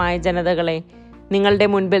ശക്തരുമായ ജനതകളെ നിങ്ങളുടെ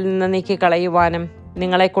മുൻപിൽ നിന്ന് നീക്കിക്കളയുവാനും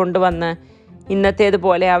നിങ്ങളെ കൊണ്ടുവന്ന്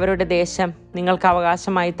ഇന്നത്തേതുപോലെ അവരുടെ ദേശം നിങ്ങൾക്ക്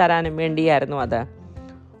അവകാശമായി തരാനും വേണ്ടിയായിരുന്നു അത്.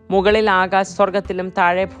 മുകളിൽ സ്വർഗത്തിലും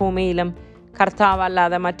താഴെ ഭൂമിയിലും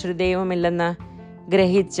കർത്താവല്ലാതെ മറ്റൊരു ദൈവമില്ലെന്ന്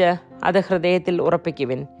ഗ്രഹിച്ച് അത് ഹൃദയത്തിൽ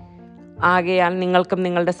ഉറപ്പിക്കുവിൻ. ആകയാൽ നിങ്ങൾക്കും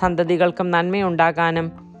നിങ്ങളുടെ സന്തതികൾക്കും നന്മയുണ്ടാകാനും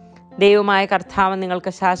ദൈവമായ കർത്താവ്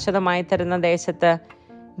നിങ്ങൾക്ക് ശാശ്വതമായി തരുന്ന ദേശത്ത്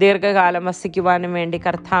ദീർഘകാലം വസിക്കുവാനും വേണ്ടി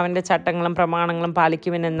കർത്താവിൻ്റെ ചട്ടങ്ങളും പ്രമാണങ്ങളും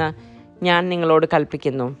പാലിക്കുവിനെന്ന് ഞാൻ നിങ്ങളോട്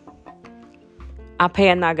കൽപ്പിക്കുന്നു.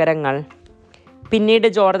 അഭയനഗരങ്ങൾ. പിന്നീട്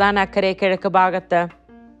ജോർദാൻ അക്കരെ കിഴക്ക് ഭാഗത്ത്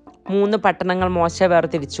 3 പട്ടണങ്ങൾ മോശെ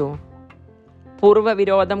വേർതിരിച്ചു.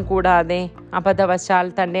 പൂർവ്വവിരോധം കൂടാതെ അബദ്ധവശാൽ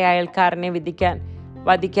തൻ്റെ അയൽക്കാരനെ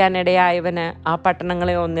വധിക്കാനിടയായവന് ആ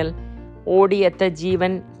പട്ടണങ്ങളെ ഒന്നിൽ ഓടിയെത്ത്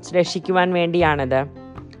ജീവൻ രക്ഷിക്കുവാൻ വേണ്ടിയാണിത്.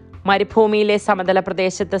 മരുഭൂമിയിലെ സമതല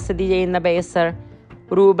പ്രദേശത്ത് സ്ഥിതി ചെയ്യുന്ന ബേസർ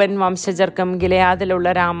റൂബൻ വംശജർക്കും ഗിലെയാദിലുള്ള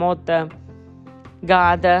രാമോത്ത്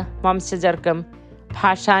ഗാദ് വംശജർക്കും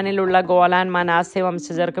ഭാഷാനിലുള്ള ഗോലാൻ മനാസെ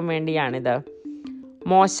വംശജർക്കും വേണ്ടിയാണിത്.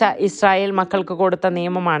 മോശ ഇസ്രായേൽ മക്കൾക്ക് കൊടുത്ത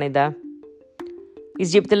നിയമമാണിത്.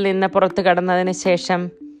 ഈജിപ്തിൽ നിന്ന് പുറത്തു കടന്നതിന് ശേഷം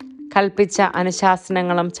കൽപ്പിച്ച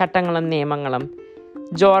അനുശാസനങ്ങളും ചട്ടങ്ങളും നിയമങ്ങളും.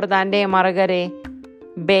 ജോർദാൻ്റെ മറുകരെ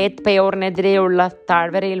ബേത്ത് പെയോറിനെതിരെയുള്ള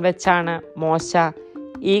താഴ്വരയിൽ വെച്ചാണ് മോശ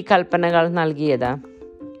ഈ കൽപ്പനകൾ നൽകിയത്.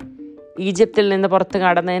 ഈജിപ്തിൽ നിന്ന് പുറത്തു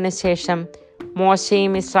കടന്നതിന് ശേഷം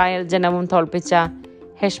മോശയും ഇസ്രായേൽ ജനവും തോൽപ്പിച്ച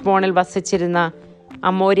ഹെഷ്ബോണിൽ വസിച്ചിരുന്ന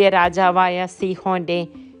അമോര്യ രാജാവായ സീഹോൻ്റെ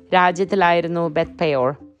രാജ്യത്തിലായിരുന്നു ബെത്ത്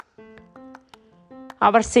പെയോർ.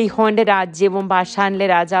 അവർ സീഹോൻ്റെ രാജ്യവും ബാഷാനിലെ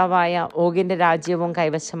രാജാവായ ഓഗിൻ്റെ രാജ്യവും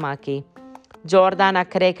കൈവശമാക്കി. ജോർദാൻ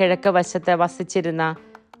അക്കരെ കിഴക്ക് വശത്ത് വസിച്ചിരുന്ന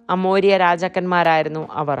അമോര്യ രാജാക്കന്മാരായിരുന്നു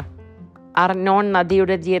അവർ. അർനോൺ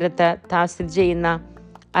നദിയുടെ തീരത്ത് സ്ഥിതി ചെയ്യുന്ന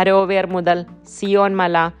അരോവേർ മുതൽ സിയോൻ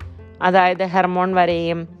മല, അതായത് ഹെർമോൺ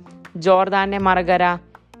വരെയും, ജോർദാൻ്റെ മറുകര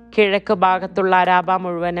കിഴക്ക് ഭാഗത്തുള്ള അരാബ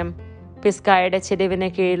മുഴുവനും, പിസ്കായുടെ ചെരിവിന്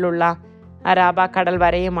കീഴിലുള്ള അരാബ കടൽ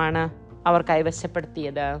വരെയുമാണ് അവർ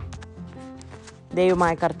കൈവശപ്പെടുത്തിയത്.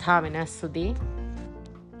 ദൈവമായ കർത്താവിന് സ്തുതി.